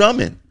Chris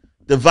Drummond,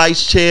 the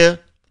vice chair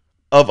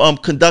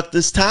of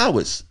Conductors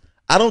Towers.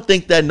 I don't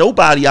think that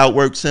nobody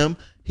outworks him.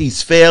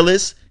 He's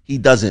fearless. He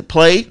doesn't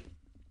play.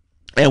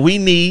 And we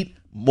need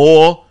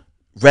more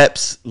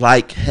reps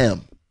like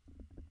him.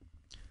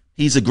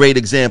 He's a great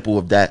example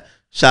of that.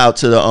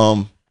 Shout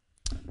out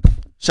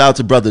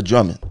to Brother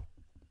Drummond. But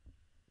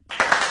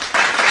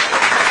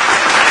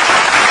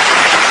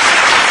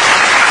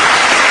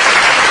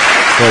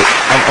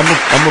I'm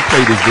gonna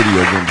play this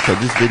video again because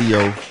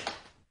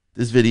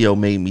this video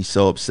made me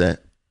so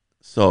upset.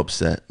 So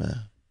upset,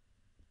 man.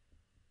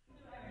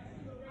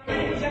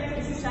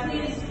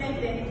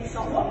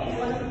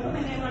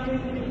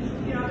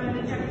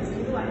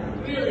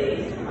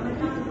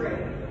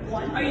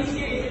 Are you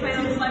serious? If I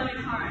don't swipe my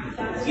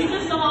card, you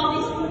just saw all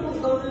these people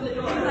go through the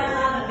door.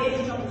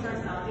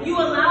 You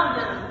allowed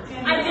them.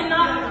 I did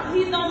not.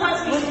 Please don't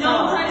touch me.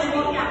 Don't touch me.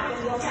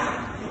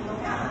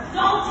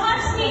 Don't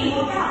touch me.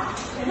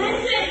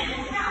 Listen.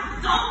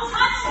 Don't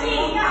touch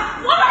me.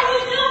 What are you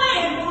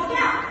doing?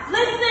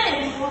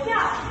 Listen.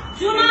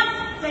 Do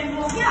not.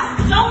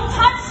 Don't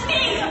touch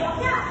me.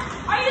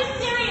 Are you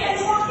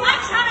serious?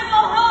 I'm trying to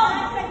go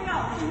home.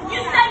 You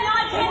said no,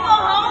 I can't go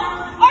home.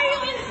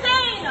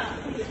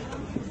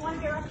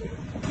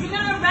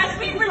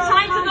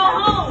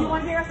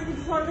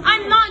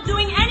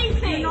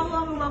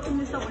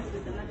 much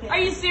with them, okay? Are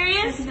you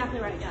serious? That's exactly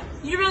right, yeah.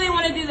 You really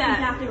want to do that?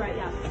 Exactly right,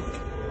 yeah.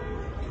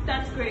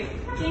 That's great.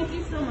 Thank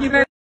you so much. You're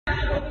very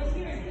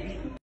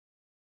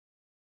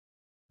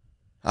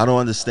I don't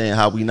understand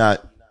how we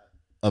not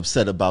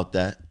upset about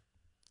that.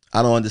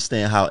 I don't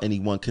understand how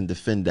anyone can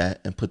defend that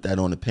and put that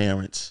on the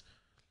parents.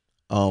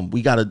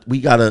 We gotta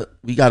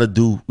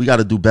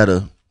do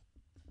better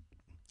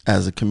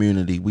as a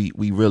community.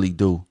 We really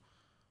do.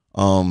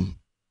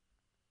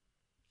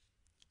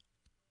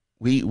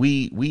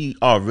 We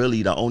are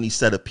really the only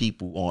set of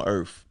people on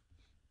earth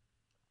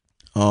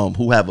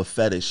who have a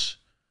fetish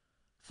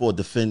for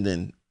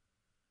defending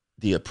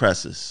the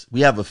oppressors. We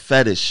have a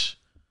fetish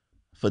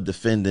for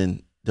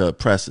defending the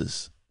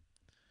oppressors.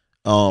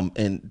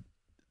 And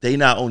they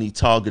not only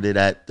targeted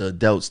at the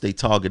adults, they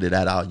targeted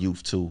at our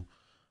youth too.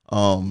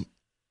 For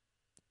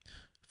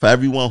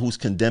everyone who's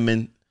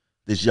condemning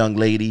this young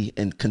lady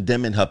and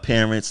condemning her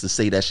parents to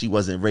say that she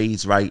wasn't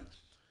raised right,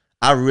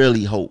 I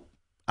really hope,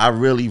 I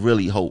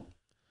really hope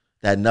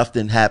that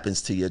nothing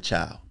happens to your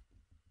child.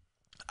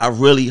 I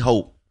really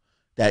hope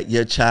that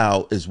your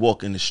child is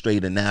walking the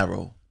straight and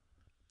narrow,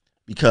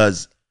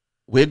 because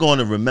we're going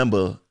to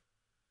remember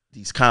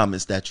these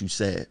comments that you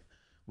said.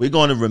 We're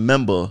going to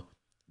remember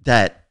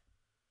that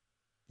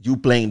you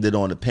blamed it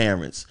on the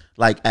parents,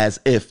 like as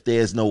if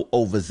there's no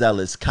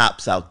overzealous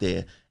cops out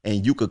there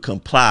and you could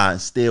comply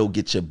and still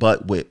get your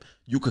butt whipped.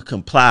 You could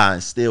comply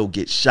and still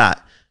get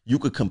shot. You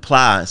could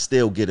comply and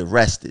still get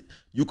arrested.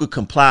 You could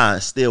comply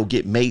and still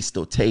get maced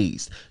or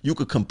tased. You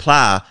could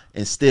comply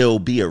and still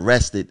be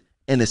arrested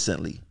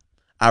innocently.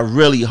 I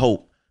really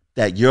hope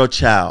that your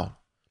child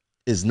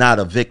is not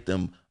a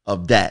victim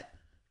of that,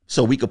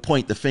 so we could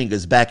point the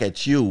fingers back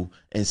at you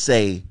and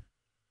say,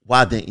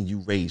 why didn't you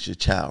raise your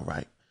child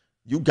right?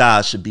 You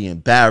guys should be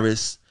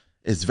embarrassed.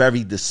 It's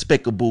very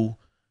despicable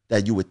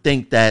that you would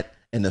think that,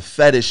 and the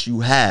fetish you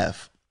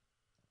have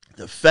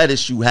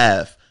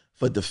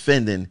for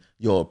defending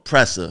your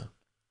oppressor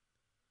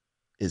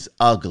is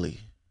ugly.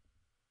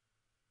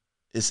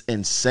 It's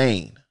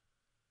insane.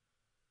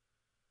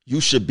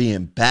 You should be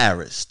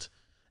embarrassed.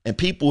 And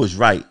people is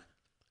right.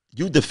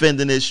 You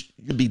defending this,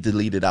 you be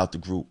deleted out the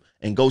group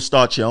and go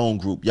start your own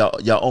group, your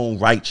own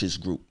righteous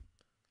group.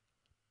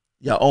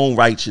 Your own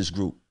righteous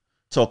group.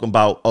 Talking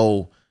about,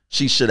 oh,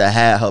 she should have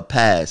had her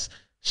pass.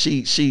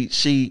 She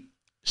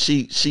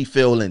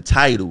feel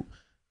entitled.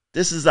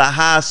 This is a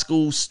high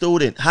school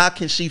student. How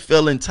can she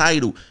feel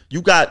entitled?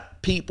 You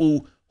got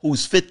people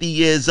who's 50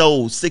 years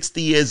old,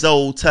 60 years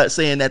old,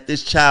 saying that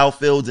this child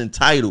feels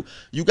entitled.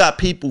 You got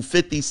people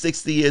 50,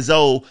 60 years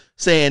old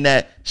saying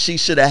that she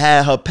should have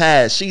had her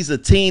pass. She's a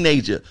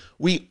teenager.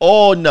 We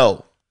all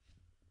know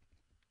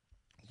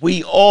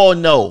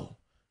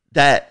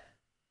that.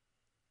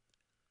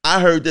 I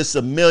heard this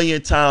a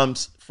million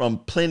times from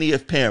plenty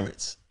of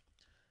parents.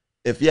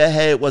 If your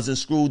head wasn't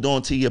screwed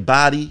onto your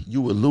body,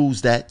 you would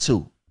lose that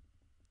too.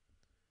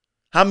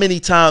 How many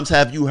times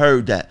have you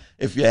heard that?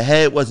 If your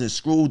head wasn't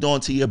screwed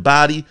onto your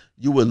body,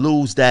 you would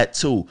lose that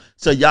too.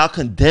 So y'all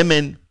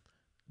condemning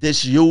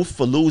this youth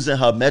for losing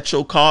her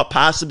Metro card,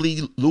 possibly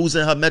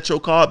losing her Metro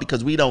card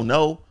because we don't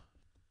know.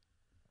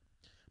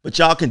 But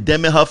y'all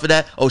condemning her for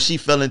that? Oh, she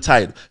felt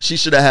entitled. She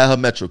should have had her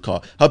Metro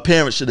card. Her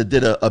parents should have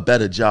did a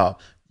better job.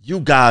 You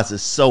guys are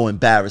so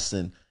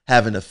embarrassing,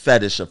 having a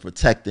fetish of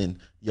protecting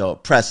your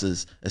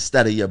oppressors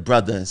instead of your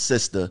brother and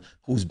sister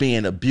who's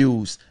being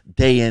abused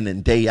day in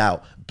and day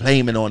out,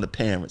 blaming on the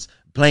parents,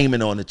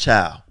 blaming on the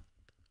child.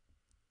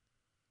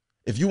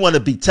 If you want to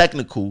be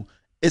technical,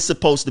 it's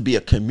supposed to be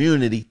a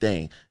community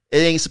thing. It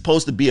ain't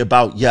supposed to be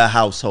about your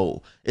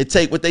household. It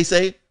take what they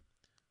say.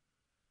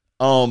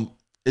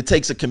 It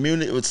takes a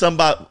community with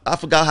somebody. I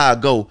forgot how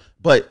it go,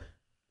 but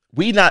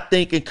we not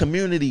thinking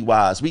community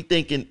wise. We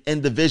thinking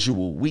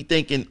individual. We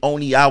thinking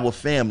only our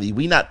family.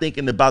 We not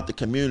thinking about the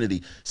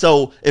community.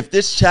 So if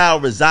this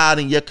child reside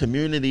in your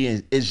community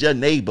and is your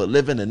neighbor,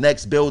 live in the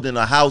next building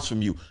or house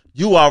from you,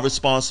 you are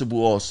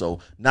responsible also,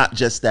 not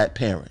just that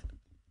parent.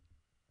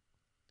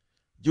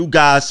 You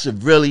guys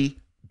should really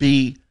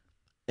be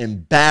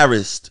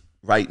embarrassed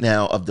right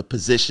now of the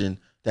position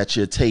that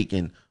you're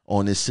taking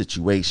on this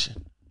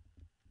situation.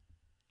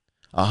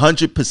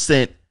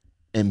 100%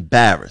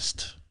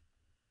 embarrassed.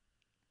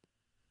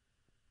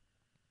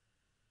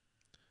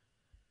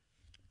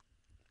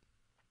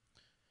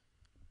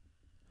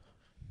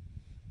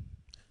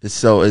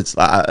 It's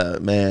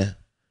man,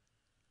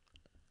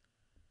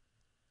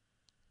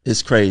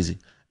 it's crazy.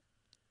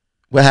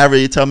 What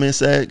Harriet Tubman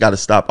said, got to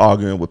stop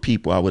arguing with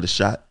people I would have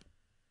shot.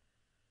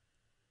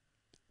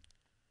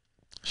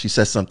 She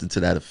said something to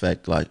that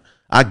effect. Like,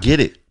 I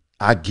get it.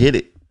 I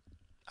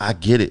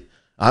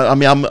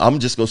mean, I'm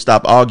just gonna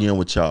stop arguing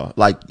with y'all.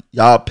 Like,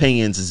 y'all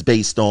opinions is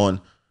based on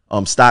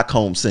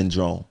Stockholm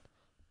syndrome.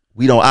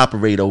 We don't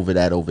operate over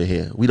that over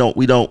here. We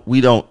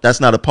don't.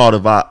 That's not a part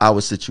of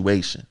our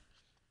situation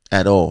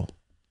at all.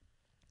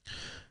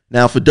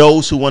 Now, for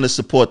those who want to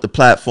support the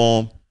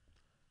platform,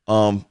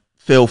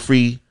 feel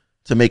free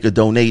to make a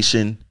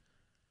donation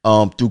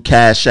through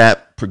Cash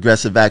App,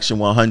 Progressive Action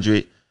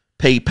 100,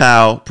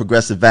 PayPal,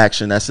 Progressive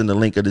Action. That's in the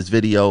link of this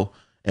video.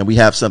 And we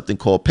have something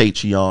called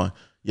Patreon.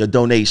 Your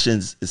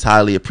donations is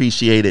highly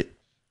appreciated.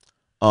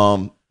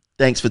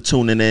 Thanks for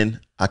tuning in.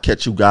 I'll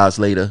catch you guys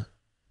later.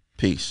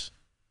 Peace.